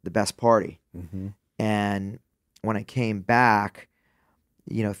the best party. And when I came back,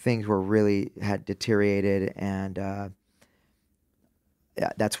 you know, things had deteriorated, and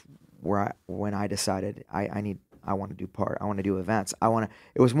that's when I decided I want to do events.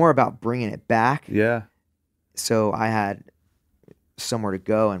 It was more about bringing it back. Yeah. So I had somewhere to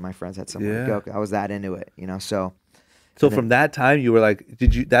go, and my friends had somewhere to go. 'Cause I was that into it, you know. So from that time, you were like,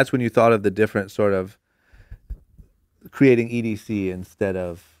 that's when you thought of the different sort of creating EDC instead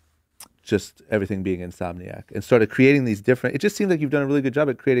of just everything being Insomniac, and started creating these different, it just seems like you've done a really good job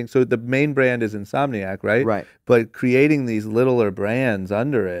at creating, so the main brand is Insomniac, right? Right. But creating these littler brands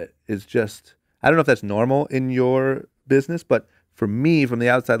under it is just, I don't know if that's normal in your business, but for me, from the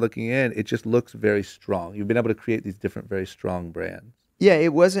outside looking in, it just looks very strong. You've been able to create these different, very strong brands. Yeah,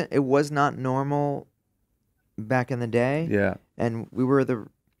 it was not normal back in the day. Yeah. And we were the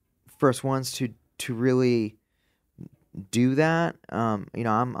first ones to really do that. You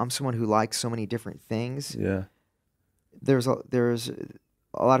know, I'm someone who likes so many different things. Yeah. There's a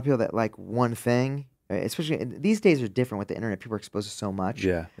lot of people that like one thing, especially these days are different with the internet. People are exposed to so much.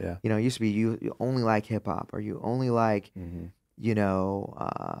 Yeah, yeah. You know, it used to be you only like hip hop, or you only like you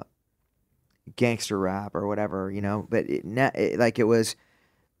know, gangster rap or whatever, you know. But it was,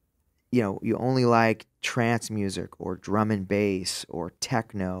 you know, you only like trance music or drum and bass or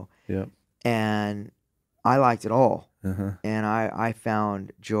techno. Yeah. And I liked it all. And I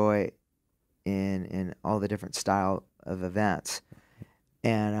found joy in all the different style of events.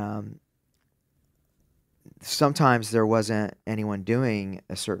 And sometimes there wasn't anyone doing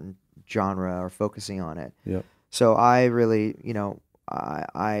a certain genre or focusing on it. Yep. So I really, you know,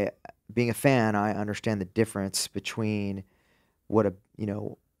 I being a fan, I understand the difference between what a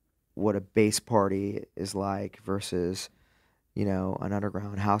bass party is like versus, you know, an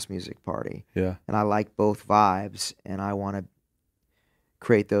underground house music party. Yeah. And I like both vibes, and I want to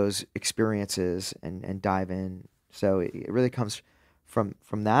create those experiences and dive in. So it really comes from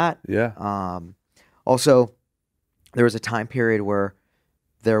that. Yeah. Also, there was a time period where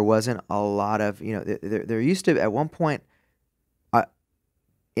there wasn't a lot of, there used to, at one point,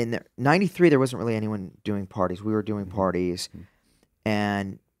 in the 93, there wasn't really anyone doing parties. We were doing parties,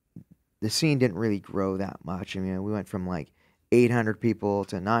 and the scene didn't really grow that much. I mean, we went from like 800 people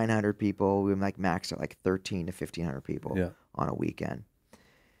to 900 people. We like maxed at like 13 to 1,500 people Yeah. on a weekend.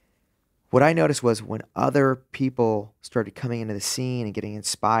 What I noticed was when other people started coming into the scene and getting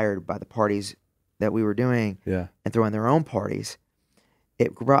inspired by the parties that we were doing Yeah. and throwing their own parties,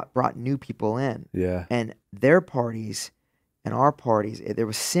 it brought new people in. Yeah. And their parties and our parties, there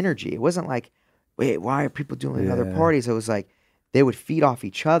was synergy. It wasn't like, wait, why are people doing other Yeah. parties? It was like they would feed off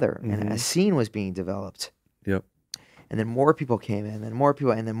each other, and Mhm. a scene was being developed. Yep. And then more people came in, and more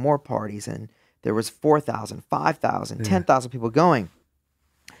people, and then more parties, and there was 4,000, 5,000, Yeah. 10,000 people going.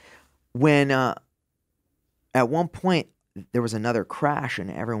 When at one point there was another crash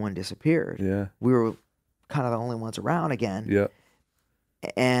and everyone disappeared, Yeah. we were kind of the only ones around again. Yep.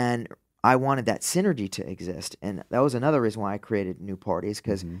 And I wanted that synergy to exist. And that was another reason why I created new parties,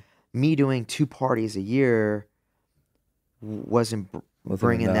 because Mhm. me doing 2 parties a year wasn't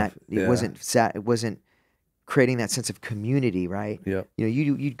bringing enough. that. It wasn't creating that sense of community, right? Yep.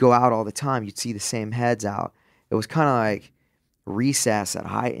 You'd go out all the time. You'd see the same heads out. It was kind of like recess in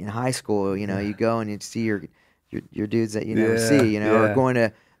high school. You go and you'd see your dudes that you never see. Or Yeah. going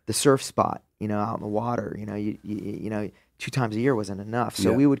to the surf spot. Out in the water. You 2 times a year wasn't enough.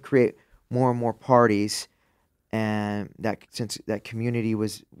 So Yeah. we would create more and more parties, and since that community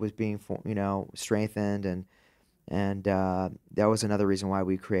was being strengthened, and that was another reason why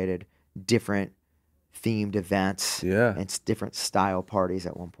we created different themed events Yeah. and different style parties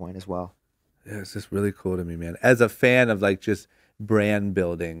at one point as well. Yeah, it's just really cool to me, man. As a fan of like just brand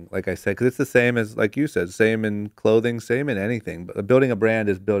building, like I said, because it's the same as, like you said, same in clothing, same in anything. But building a brand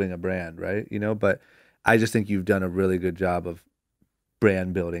is building a brand, right? But I just think you've done a really good job of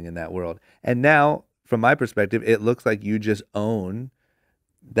brand building in that world. And now, from my perspective, it looks like you just own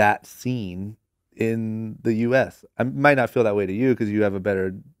that scene in the U.S. I might not feel that way to you because you have a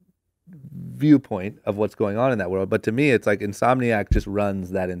better viewpoint of what's going on in that world. But to me, it's like Insomniac just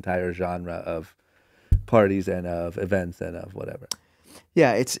runs that entire genre of parties and of events and of whatever.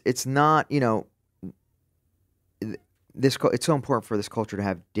 Yeah, it's not, it's so important for this culture to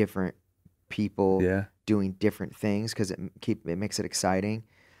have different people Yeah. doing different things, because it makes it exciting.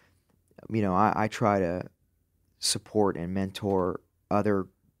 I try to support and mentor other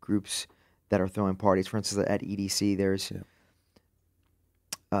groups that are throwing parties. For instance, at EDC, there's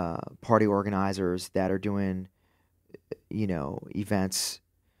party organizers that are doing, events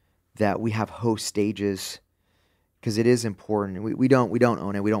that we have host stages, because it is important. We don't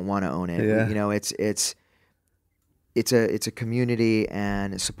own it. We don't want to own it. Yeah. It's a community,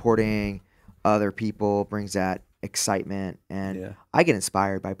 and supporting other people brings that excitement. And Yeah. I get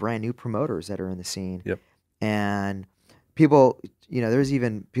inspired by brand new promoters that are in the scene. Yep. And people, there's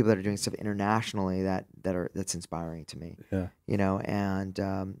even people that are doing stuff internationally that's inspiring to me. Yeah. And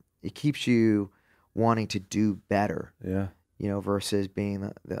it keeps you wanting to do better. Yeah. Versus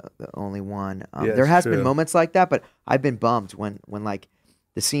being the only one. Yeah, there it's has been true. moments like that, but I've been bummed when like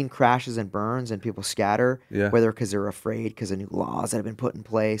the scene crashes and burns and people scatter, Yeah. whether because they're afraid because of new laws that have been put in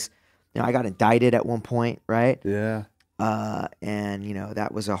place. I got indicted at one point, right? Yeah. And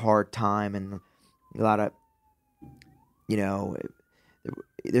that was a hard time, and a lot of,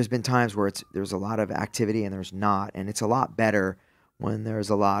 there's been times where there's a lot of activity and there's not, and it's a lot better when there's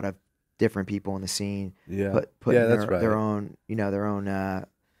a lot of different people in the scene Yeah. putting that's right. their own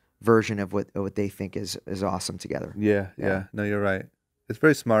version of what they think is awesome together. Yeah. Yeah. No, you're right. It's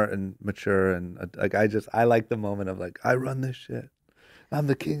very smart and mature, and like I like the moment of like, I run this shit. I'm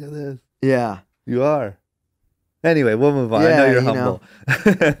the king of this. Yeah. You are. Anyway, we'll move on. I Yeah, know you're you humble.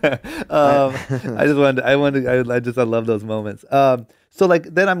 I love those moments. So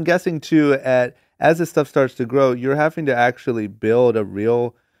like then I'm guessing too, as this stuff starts to grow, you're having to actually build a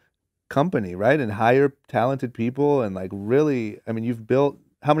real company, right? And hire talented people, and like really, I mean, you've built,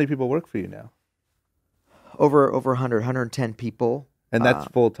 how many people work for you now? Over 110 people. And that's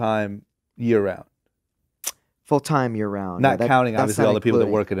full time, year round. Full time year round. Not counting that's obviously not all the people that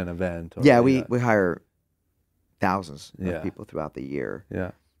including- work at an event. Yeah, we hire thousands Yeah. of people throughout the year.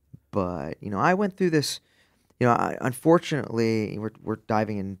 Yeah. But I went through this. Unfortunately, we're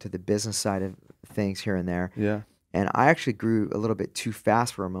diving into the business side of things here and there. Yeah. And I actually grew a little bit too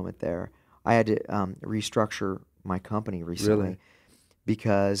fast for a moment there. I had to restructure my company recently. Really?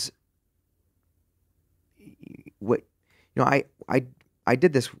 Because I I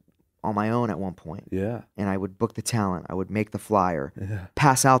did this on my own at one point, Yeah. and I would book the talent, I would make the flyer, Yeah.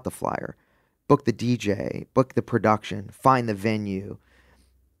 pass out the flyer, book the DJ, book the production, find the venue,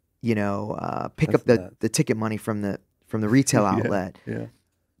 pick That's up nuts. the ticket money from the retail Yeah. outlet, Yeah.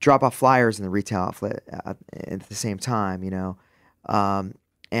 drop off flyers in the retail outlet at the same time,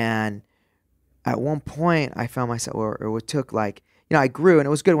 and at one point I found myself, or it took like, I grew, and it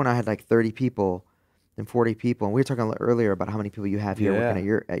was good when I had like 30 people and 40 people, and we were talking a little earlier about how many people you have here working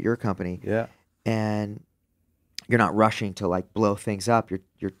Yeah. at your company, Yeah. and you're not rushing to like blow things up.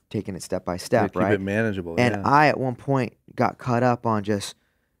 You're taking it step by Yeah, step, keep right? it manageable. And Yeah. I at one point got caught up on just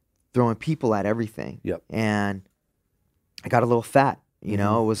throwing people at everything. Yep. And I got a little fat. It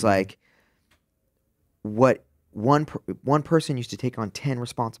was like what one person used to take on 10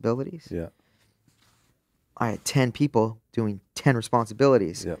 responsibilities. Yeah. I had 10 people doing 10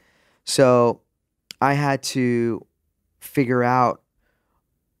 responsibilities. Yep. So I had to figure out,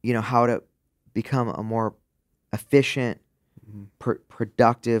 how to become a more efficient,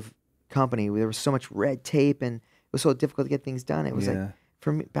 productive company. There was so much red tape, and it was so difficult to get things done. It was like,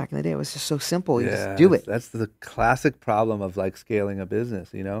 for me back in the day, it was just so simple. You just do it. That's the classic problem of like scaling a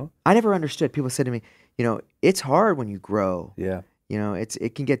business, I never understood. People said to me, it's hard when you grow. Yeah.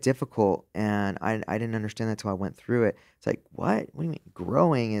 It can get difficult, and I didn't understand that until I went through it. It's like, what do you mean?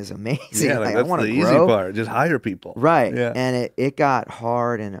 Growing is amazing. Yeah, Like, that's I want the to easy grow. part. Just hire people. Right. Yeah. And it got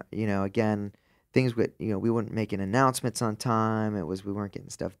hard, and again, things with we weren't making announcements on time. We weren't getting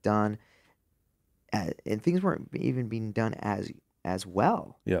stuff done, and things weren't even being done as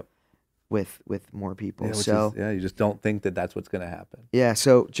well. Yep. With more people. Yeah, you just don't think that that's what's going to happen. Yeah.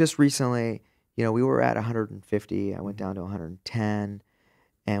 So just recently, we were at 150. I went down to 110,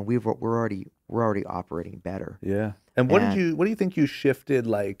 and we're already operating better. Yeah. And what do you think you shifted,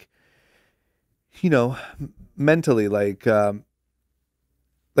 like, mentally, like one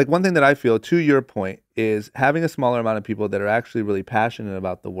thing that I feel, to your point, is having a smaller amount of people that are actually really passionate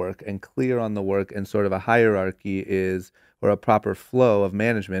about the work and clear on the work, and sort of a hierarchy or a proper flow of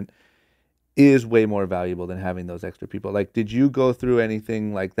management is way more valuable than having those extra people. Like, did you go through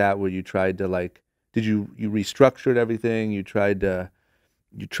anything like that where you tried to, like, you restructured everything? You tried to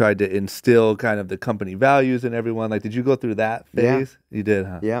instill kind of the company values in everyone? Like, did you go through that phase? Yeah. You did,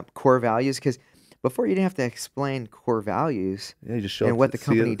 huh? Yeah, core values, because before you didn't have to explain core values. Yeah, you just show and up what the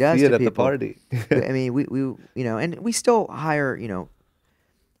company does see it to at people. The party. I mean, we and we still hire,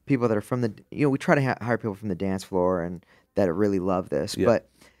 people that are from the, we try to hire people from the dance floor and that really love this, but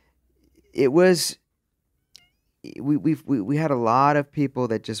it was, we had a lot of people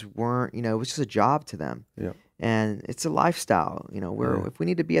that just weren't, it was just a job to them. Yeah. And it's a lifestyle, where if we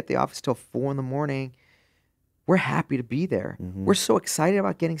need to be at the office till 4 a.m, we're happy to be there. Mm-hmm. We're so excited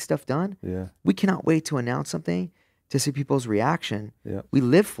about getting stuff done. Yeah. We cannot wait to announce something, to see people's reaction. Yeah. We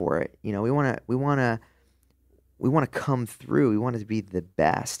live for it. We want to come through. We want it to be the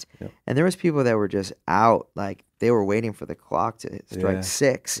best. Yeah. And there was people that were just out, like they were waiting for the clock to strike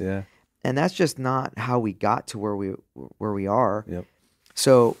 6. Yeah. And that's just not how we got to where we are. Yep.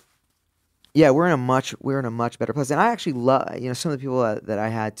 So, yeah, we're in a much better place. And I actually love, some of the people that I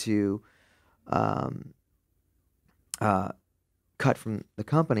had to cut from the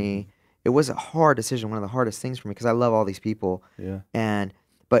company. It was a hard decision, one of the hardest things for me, because I love all these people. Yeah.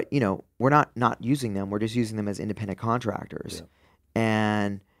 But we're not using them. We're just using them as independent contractors. Yeah.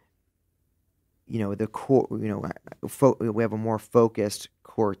 And the core, we have a more focused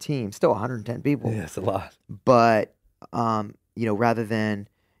core team. Still 110 people. Yeah, it's a lot. But rather than,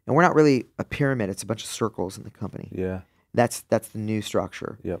 and we're not really a pyramid. It's a bunch of circles in the company. Yeah. That's the new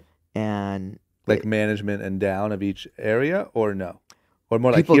structure. Yep. And like management and down of each area, or no? Or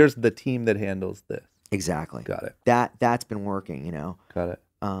more like, here's the team that handles this. Exactly. Got it. That's been working, Got it.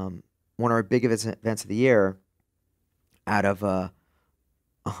 One of our big events of the year, out of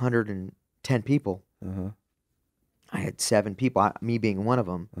 110 people, I had 7 people, me being one of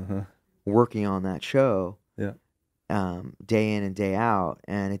them, working on that show. Yeah. Day in and day out,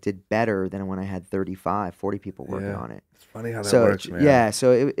 and it did better than when I had 35, 40 people working on it. It's funny how that works, man. Yeah,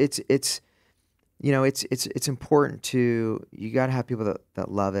 so it's important to, you got to have people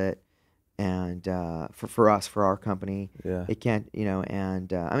that love it, and for us, for our company, it can't,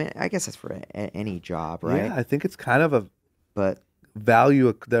 and I mean, I guess that's for any job, right? Yeah, I think it's kind of but value,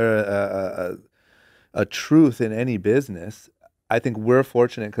 a truth in any business. I think we're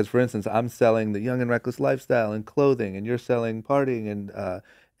fortunate because, for instance, I'm selling the young and reckless lifestyle and clothing, and you're selling partying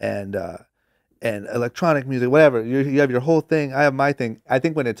and electronic music, whatever. You have your whole thing. I have my thing. I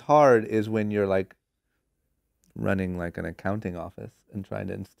think when it's hard is when you're like running like an accounting office and trying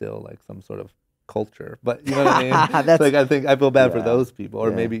to instill like some sort of culture, but you know what I mean? That's Like, I think I feel bad for yeah, those people, or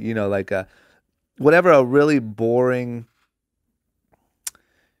yeah, maybe, you know, like whatever, a really boring,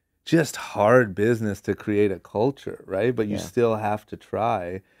 just hard business to create a culture, right? But you yeah, still have to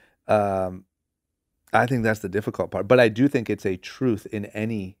try. Um, I think that's the difficult part, but I do think it's a truth in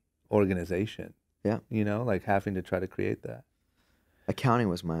any organization, yeah. you know, like having to try to create that. Accounting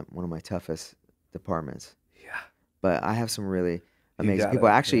was one of my toughest departments, Yeah, but I have some really you amazing people.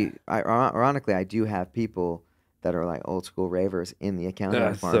 gotta, yeah. Actually, ironically, I do have people that are like old school ravers in the accounting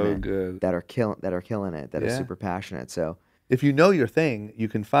That's so department good. that are killing it, that are Yeah. super passionate. So If you know your thing, you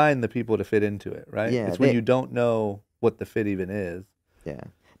can find the people to fit into it, right? yeah, It's when you don't know what the fit even is. yeah,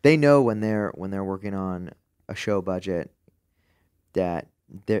 they know when they're working on a show budget that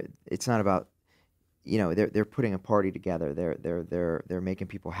it's not about, they're putting a party together. They're making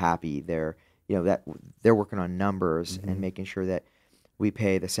people happy. They're, that they're working on numbers and Hmm. making sure that we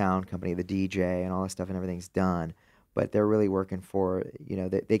pay the sound company, the DJ, and all that stuff, and everything's done. But they're really working for,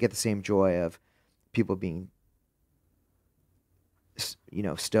 they get the same joy of people being,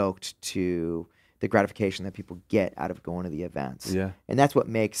 stoked to the gratification that people get out of going to the events. Yeah. And that's what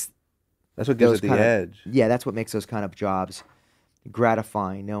makes That's what gives those it the kind of edge. yeah, that's what makes those kind of jobs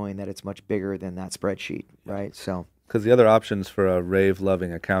gratifying, knowing that it's much bigger than that spreadsheet, right? So Because the other options for a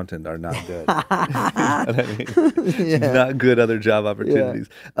rave-loving accountant are not good. You know what I mean? yeah, Not good other job yeah. opportunities.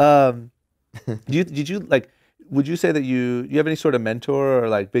 Did you like? Would you say that you have any sort of mentor or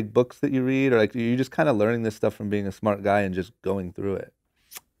like big books that you read, or like are you just kind of learning this stuff from being a smart guy and just going through it?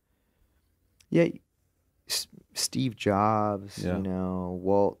 Yeah, Steve Jobs, Yeah,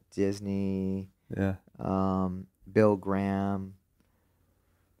 Walt Disney, yeah, Bill Graham.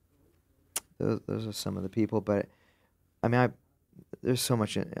 Those are some of the people, but I mean, there's so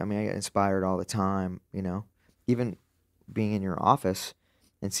much. I mean, I get inspired all the time. Even being in your office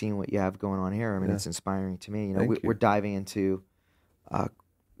and seeing what you have going on here. I mean, yeah. it's inspiring to me. Thank We're you. diving into uh,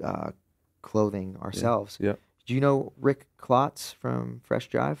 clothing Yeah, ourselves. yeah. Do you know Rick Klotz from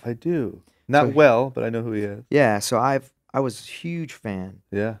Fresh Jive? I do. So Not well, but I know who he is. yeah, so I was a huge fan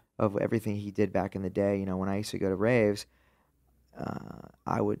Yeah, of everything he did back in the day. When I used to go to raves,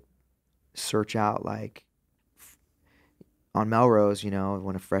 I would search out like on Melrose,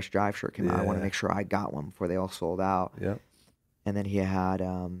 when a Fresh Jive shirt came out. I want to yeah, make sure I got one before they all sold out. yeah. And then he had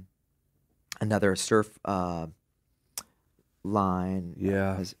another surf line.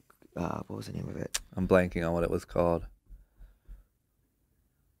 Yeah. What was the name of it? I'm blanking on what it was called.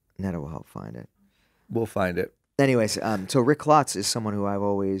 Netta will help find it. We'll find it. Anyways, so Rick Klotz is someone who I've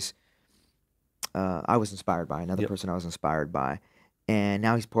always I was inspired by. Another Yep. person I was inspired by, and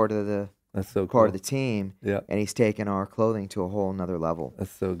now he's part of the That's so cool. team. Yeah, And he's taken our clothing to a whole nother level.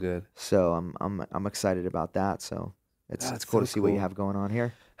 that's so good. So I'm excited about that. So it's That's cool so to see what you cool. have going on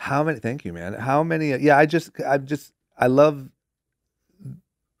here. How many? Thank you, man. How many? Yeah, I love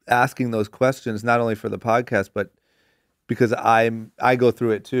asking those questions, not only for the podcast, but because I go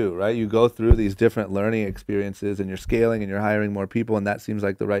through it too, right? You go through these different learning experiences, and you're scaling, and you're hiring more people, and that seems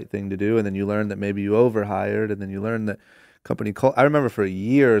like the right thing to do. And then you learn that maybe you overhired, and then you learn that company culture. I remember for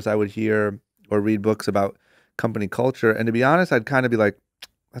years I would hear or read books about company culture, and to be honest, I'd kind of be like,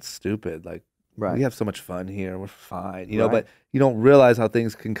 "That's stupid." Like, Right. we have so much fun here, we're fine, Right. But you don't realize how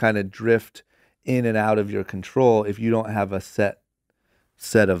things can kind of drift in and out of your control if you don't have a set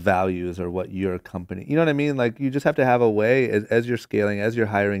of values or what your company, you know what I mean? Like, you just have to have a way as you're scaling, as you're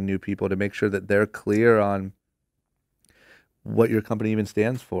hiring new people, to make sure that they're clear on what your company even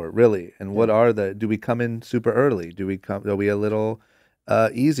stands for, really, and what Yeah. are do we come in super early? Are we a little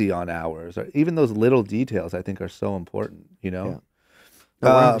easy on hours? Or even those little details, I think, are so important, Yeah. No,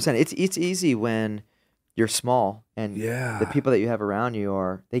 Um, 100%. It's easy when you're small and the yeah. people that you have around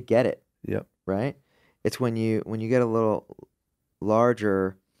you they get it, Yep. right? It's when you get a little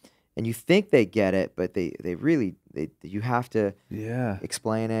larger and you think they get it, but they really you have to Yeah.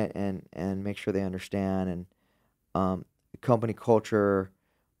 explain it and make sure they understand. And company culture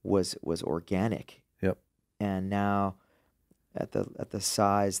was organic, Yep. and now at the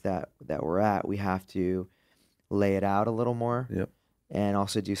size that we're at, we have to lay it out a little more, Yep. and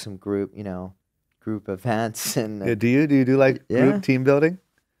also do some group events and Yeah, do you do like yeah, group team building?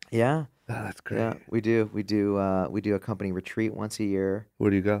 yeah, Oh, that's great. yeah. We do a company retreat once a year. Where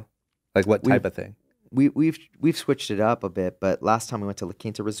do you go? Like, what We've type of thing? we've switched it up a bit, but last time we went to La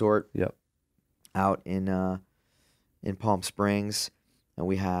Quinta Resort Yep. out in Palm Springs, and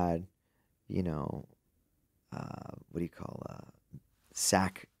we had, what do you call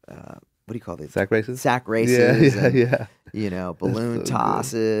sack? What do you call these? Sack races? Sack Yeah, races, yeah, and That's balloon so good.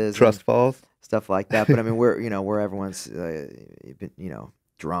 tosses, Trust falls? and stuff like that. But I mean, we're everyone's been,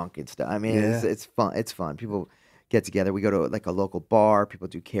 drunk and stuff. I mean, Yeah. it's fun. It's fun. People get together. We go to like a local bar. People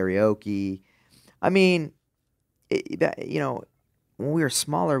do karaoke. I mean, when we were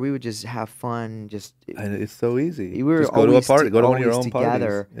smaller, we would just have fun. Just And it's so easy. we were Just go to a always party. Go to one of your always own parties.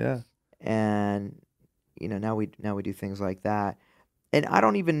 together, Yeah. and now we do things like that. And I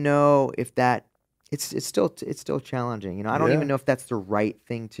don't even know if that it's still challenging. I don't even Yeah. know if that's the right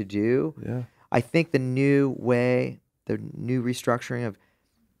thing to do. Yeah. I think the new restructuring of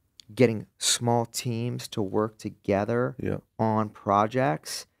getting small teams to work together Yeah. on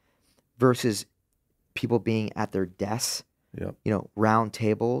projects versus people being at their desks, Yeah. round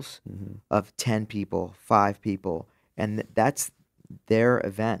tables Hmm. of 10 people, 5 people, and that's their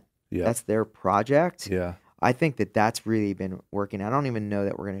event. Yeah. That's their project. Yeah. I think that's really been working. I don't even know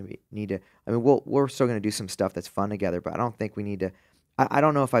that we're going to need to. I mean, we're still going to do some stuff that's fun together, but I don't think we need to. I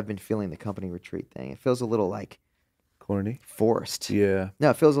don't know if I've been feeling the company retreat thing. It feels a little like Corny. forced. Yeah. No,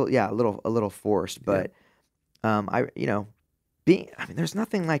 it feels a little forced. Yeah. But there's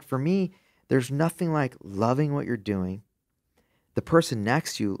nothing like for me. There's nothing like loving what you're doing, the person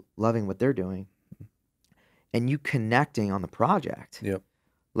next to you loving what they're doing, and you connecting on the project. Yep.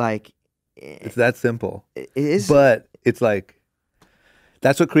 Like It's that simple. it is. But it's like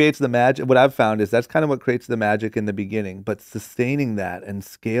that's what creates the magic. What I've found is that's kind of what creates the magic in the beginning. But sustaining that and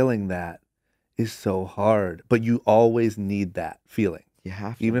scaling that is so hard. But you always need that feeling. You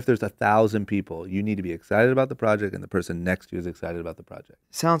have to. Even if there's 1,000 people, you need to be excited about the project, and the person next to you is excited about the project.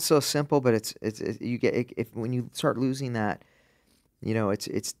 Sounds so simple, but you get if when you start losing that,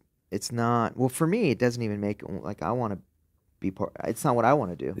 it's not. Well, for me, it doesn't even make like I want to be part. It's not what I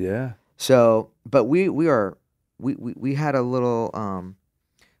want to do. Yeah. So, but we had a little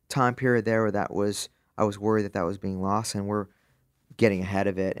time period there where I was worried that was being lost, and we're getting ahead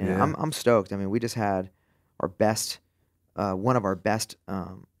of it, and Yeah. I'm stoked. I mean, we just had our best, one of our best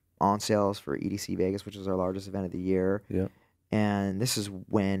on sales for EDC Vegas, which is our largest event of the year. Yeah. And this is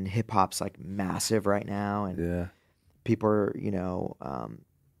when hip hop's like massive right now, and Yeah. people are,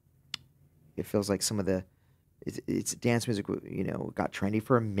 it feels like some of the it's dance music, got trendy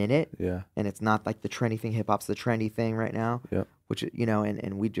for a minute, Yeah. and it's not like the trendy thing. Hip hop's the trendy thing right now, Yeah. which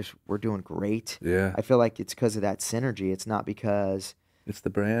and we're doing great. Yeah. I feel like it's because of that synergy. It's not because It's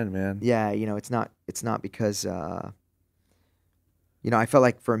the brand, man. it's not because I felt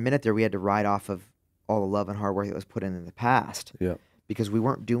like for a minute there we had to ride off of all the love and hard work that was put in the past Yeah. because we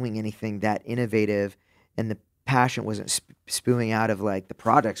weren't doing anything that innovative, and the passion wasn't spewing out of like the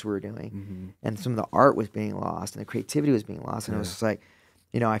projects we were doing, Hmm. and some of the art was being lost and the creativity was being lost, and it was Yeah. just like,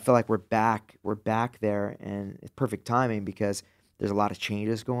 I feel like we're back there, and it's perfect timing because there's a lot of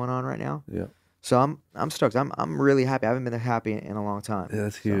changes going on right now. Yeah. So I'm stoked. I'm really happy. I haven't been that happy in a long time. Yeah,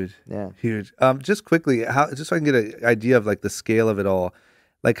 that's So, huge. yeah. Huge. Just quickly, just so I can get an idea of like the scale of it all,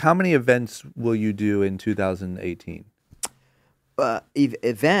 like how many events will you do in 2018?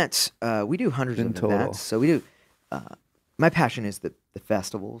 Events. We do hundreds In of total. events. So we do. My passion is the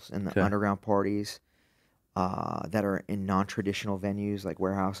festivals and the Okay. underground parties that are in non-traditional venues like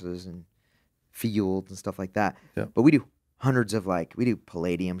warehouses and fields and stuff like that. Yeah. But we do hundreds of we do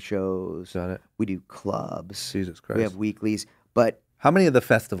Palladium shows. Got it. We do clubs. Jesus Christ. We have weeklies. But How many of the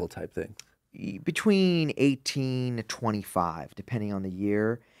festival type things? between 18 to 25, depending on the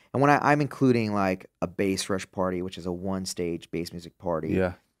year. And when I'm including like a bass rush party, which is a one-stage bass music party,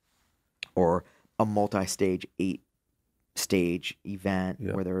 Yeah. or a multi-stage 8-stage event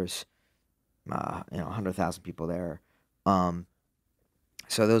Yeah. where there's 100,000 people there.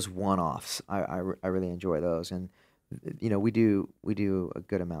 So those one-offs, I really enjoy those, and we do a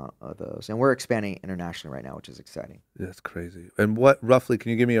good amount of those, and we're expanding internationally right now, which is exciting. That's crazy. And what roughly,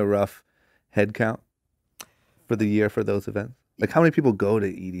 can you give me a rough head count for the year for those events? Like how many people go to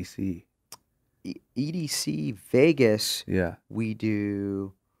EDC? EDC Vegas, Yeah. we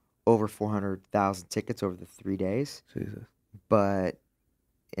do over 400,000 tickets over the 3 days, Jesus. but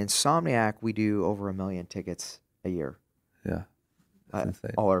Insomniac, we do over 1 million tickets a year. Yeah. That's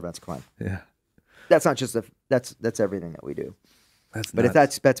insane. All our events combined. Yeah. That's not just that's everything that we do. That's But if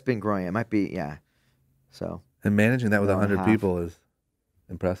nuts. that's been growing, it might be, yeah. So And managing that with Mile and a 100 half. people is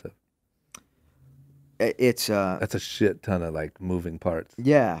impressive. it's That's a shit ton of like moving parts.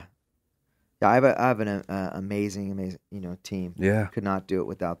 yeah. Yeah, I have an amazing team. Yeah. Could not do it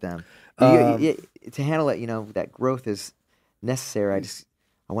without them. Um, To handle it, that growth is necessary.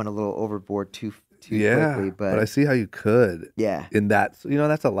 I went a little overboard too Yeah. quickly, But I but see how you could yeah, in that.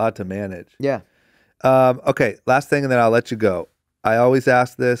 That's a lot to manage. yeah. Okay, last thing, and then I'll let you go. I always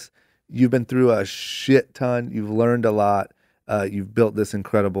ask this. You've been through a shit ton. You've learned a lot. You've built this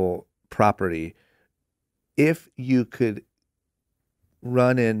incredible property. If you could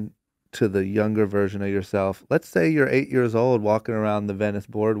run in to the younger version of yourself, let's say you're 8 years old walking around the Venice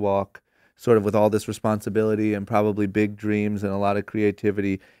boardwalk, sort of with all this responsibility and probably big dreams and a lot of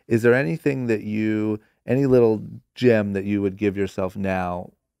creativity, is there anything that any little gem that you would give yourself now,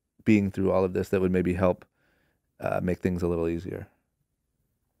 being through all of this, that would maybe help make things a little easier?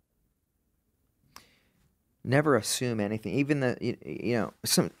 Never assume anything. Even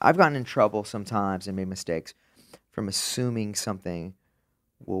I've gotten in trouble sometimes and made mistakes from assuming something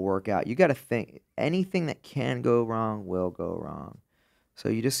will work out. You got to think anything that can go wrong will go wrong. So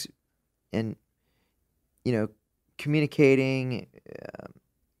you just and communicating.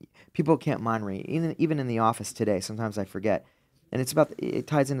 People can't mind read. Even in the office today, sometimes I forget, and it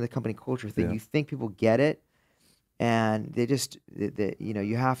ties into the company culture thing. Yeah. You think people get it, and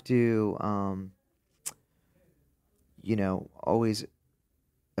you have to always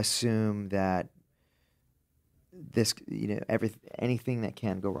assume that anything that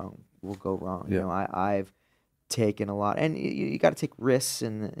can go wrong will go wrong. Yeah. I've taken a lot, and you got to take risks,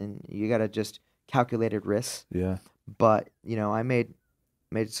 and you got to just calculated risks. Yeah. But I made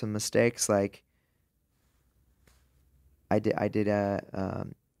some mistakes. Like I did a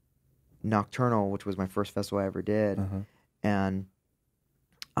Nocturnal, which was my first festival I ever did, and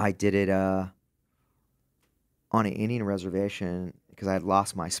I did it on an Indian reservation because I had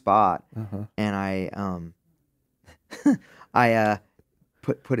lost my spot, and I I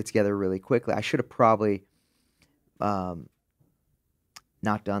put it together really quickly. I should have probably not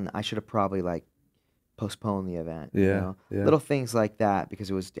done. I should have probably postponed the event. Yeah. Little things like that, because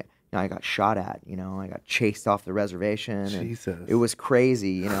it was I got shot at. I got chased off the reservation. Jesus. And it was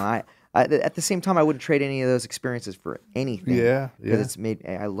crazy. I at the same time, I wouldn't trade any of those experiences for anything. Yeah. Because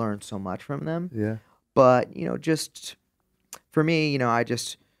I learned so much from them. Yeah. But just for me, I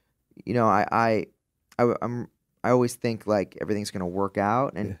just I always think like everything's gonna work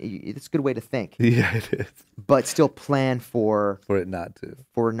out, and it's a good way to think. Yeah, it is. But still plan for it not to.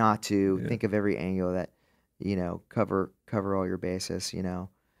 Yeah. Think of every angle that cover all your bases.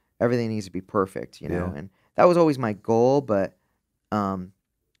 Everything needs to be perfect. Yeah. And that was always my goal. But I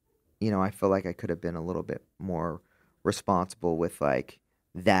feel like I could have been a little bit more responsible with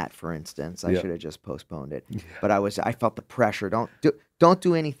that. For instance, I should have just postponed it. Yeah. But I felt the pressure. Don't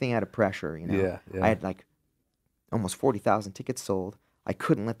do anything out of pressure. Yeah. I had almost 40,000 tickets sold. I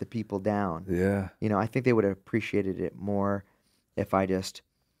couldn't let the people down. Yeah. I think they would have appreciated it more if I just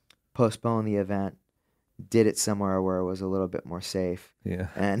postponed the event, did it somewhere where it was a little bit more safe. Yeah.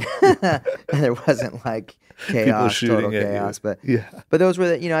 And there wasn't chaos, total chaos. But those were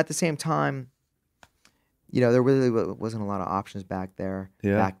at the same time, there really wasn't a lot of options back then.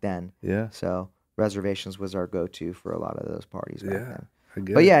 Yeah. So reservations was our go-to for a lot of those parties back then.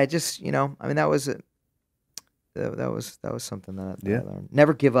 But it just, that was that was something that I learned.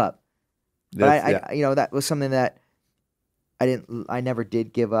 Never give up. But that was something that I never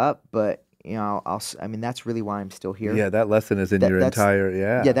did give up, but that's really why I'm still here. Yeah, that lesson is in your entire.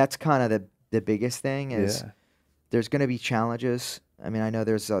 Yeah, that's kind of the biggest thing is there's going to be challenges. I mean, I know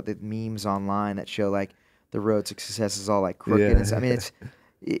there's the memes online that show the road to success is all crooked. Yeah. It's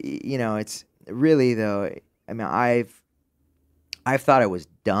it's really though. I mean, I've thought I was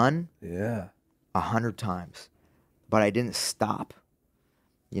done. Yeah. 100 times. But I didn't stop.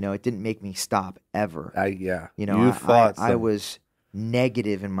 It didn't make me stop ever. I was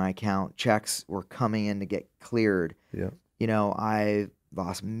negative in my account. Checks were coming in to get cleared. Yeah. I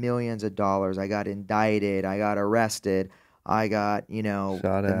lost millions of dollars. I got indicted. I got arrested. I got,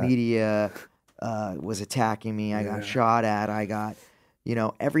 the media was attacking me. I got shot at. I got,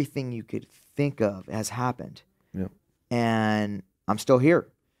 everything you could think of has happened. Yeah. And I'm still here.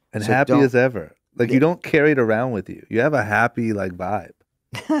 And so happy as ever. You don't carry it around with you. You have a happy vibe.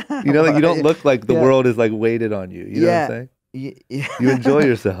 You don't look like the world is weighted on you. You know what I'm saying? You enjoy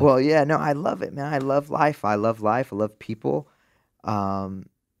yourself. Well, yeah, no, I love it, man. I love life. I love people.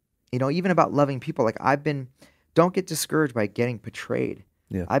 Even about loving people. Don't get discouraged by getting betrayed.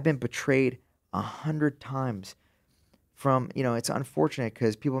 Yeah. I've been betrayed 100 times. It's unfortunate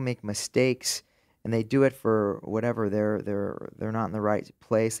because people make mistakes and they do it for whatever. They're not in the right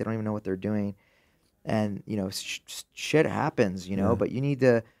place. They don't even know what they're doing. And, shit happens, but you need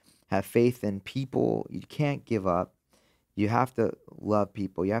to have faith in people. You can't give up. You have to love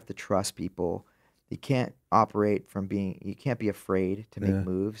people. You have to trust people. You can't you can't be afraid to make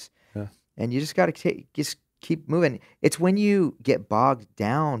moves. Yeah. And you just got to keep moving. It's when you get bogged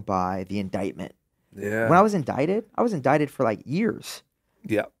down by the indictment. Yeah. When I was indicted for years.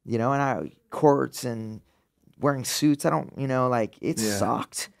 Yeah. And courts and wearing suits. I don't, it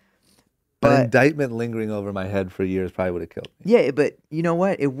sucked. But indictment lingering over my head for years probably would have killed me. yeah, but you know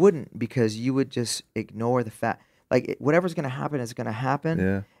what? It wouldn't, because you would just ignore the fact, like whatever's gonna happen is gonna happen,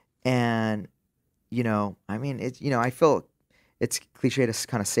 Yeah. and I mean, it's I feel it's cliche to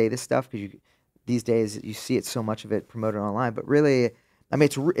kind of say this stuff because these days you see it so much of it promoted online, but really, I mean,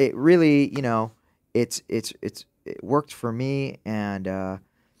 it really it worked for me, and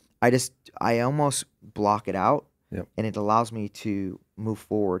I almost block it out, Yep. and it allows me to move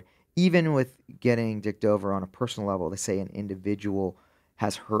forward, even with getting dicked over on a personal level. They say an individual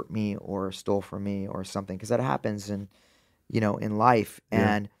has hurt me or stole from me or something, because that happens in life,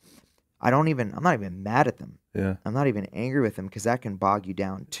 Yeah. and I'm not even mad at them. Yeah. I'm not even angry with them, because that can bog you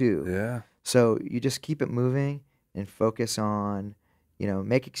down too. Yeah. So you just keep it moving and focus on,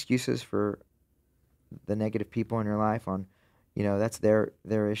 make excuses for the negative people in your life on, that's their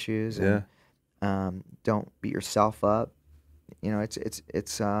issues, Yeah. and don't beat yourself up.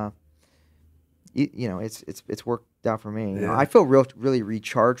 It's worked out for me. Yeah. I feel really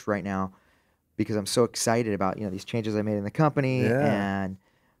recharged right now because I'm so excited about these changes I made in the company, Yeah. and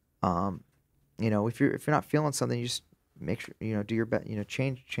if you're not feeling something, you just make sure do your best,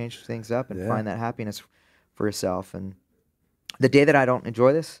 change things up and Yeah. find that happiness for yourself. And the day that I don't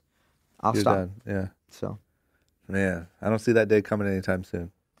enjoy this, I'll You're stop. done. Yeah. So Man, I don't see that day coming anytime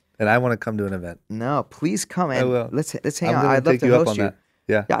soon. And I want to come to an event. no, please come I and will. let's hang I'm out. gonna I'd love take to you up host on you. that.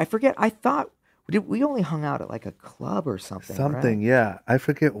 Yeah. Yeah, I forget. I thought we only hung out at like a club or something. Something, right? yeah. I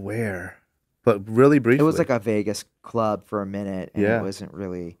forget where. But really briefly. It was like a Vegas club for a minute, and Yeah. it wasn't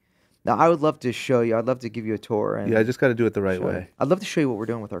really. Now I would love to show you. I'd love to give you a tour. And Yeah, I just got to do it the right show you. way. I'd love to show you what we're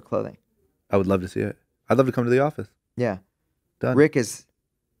doing with our clothing. I would love to see it. I'd love to come to the office. Yeah, Done. Rick is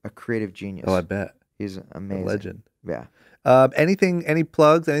a creative genius. Oh, I bet. He's A amazing. legend. Yeah. Any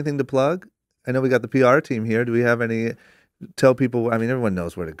plugs, anything to plug? I know we got the PR team here. Do we have any, tell people, I mean, everyone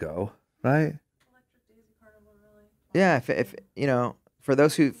knows where to go, right? Electric Daisy Carnival, really. Yeah, if for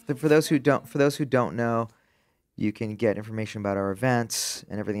those who don't know, you can get information about our events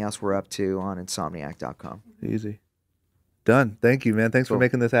and everything else we're up to on insomniac.com. Easy. Done. Thank you, man. Thanks for Cool.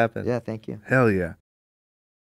 making this happen. Yeah, thank you. Hell yeah.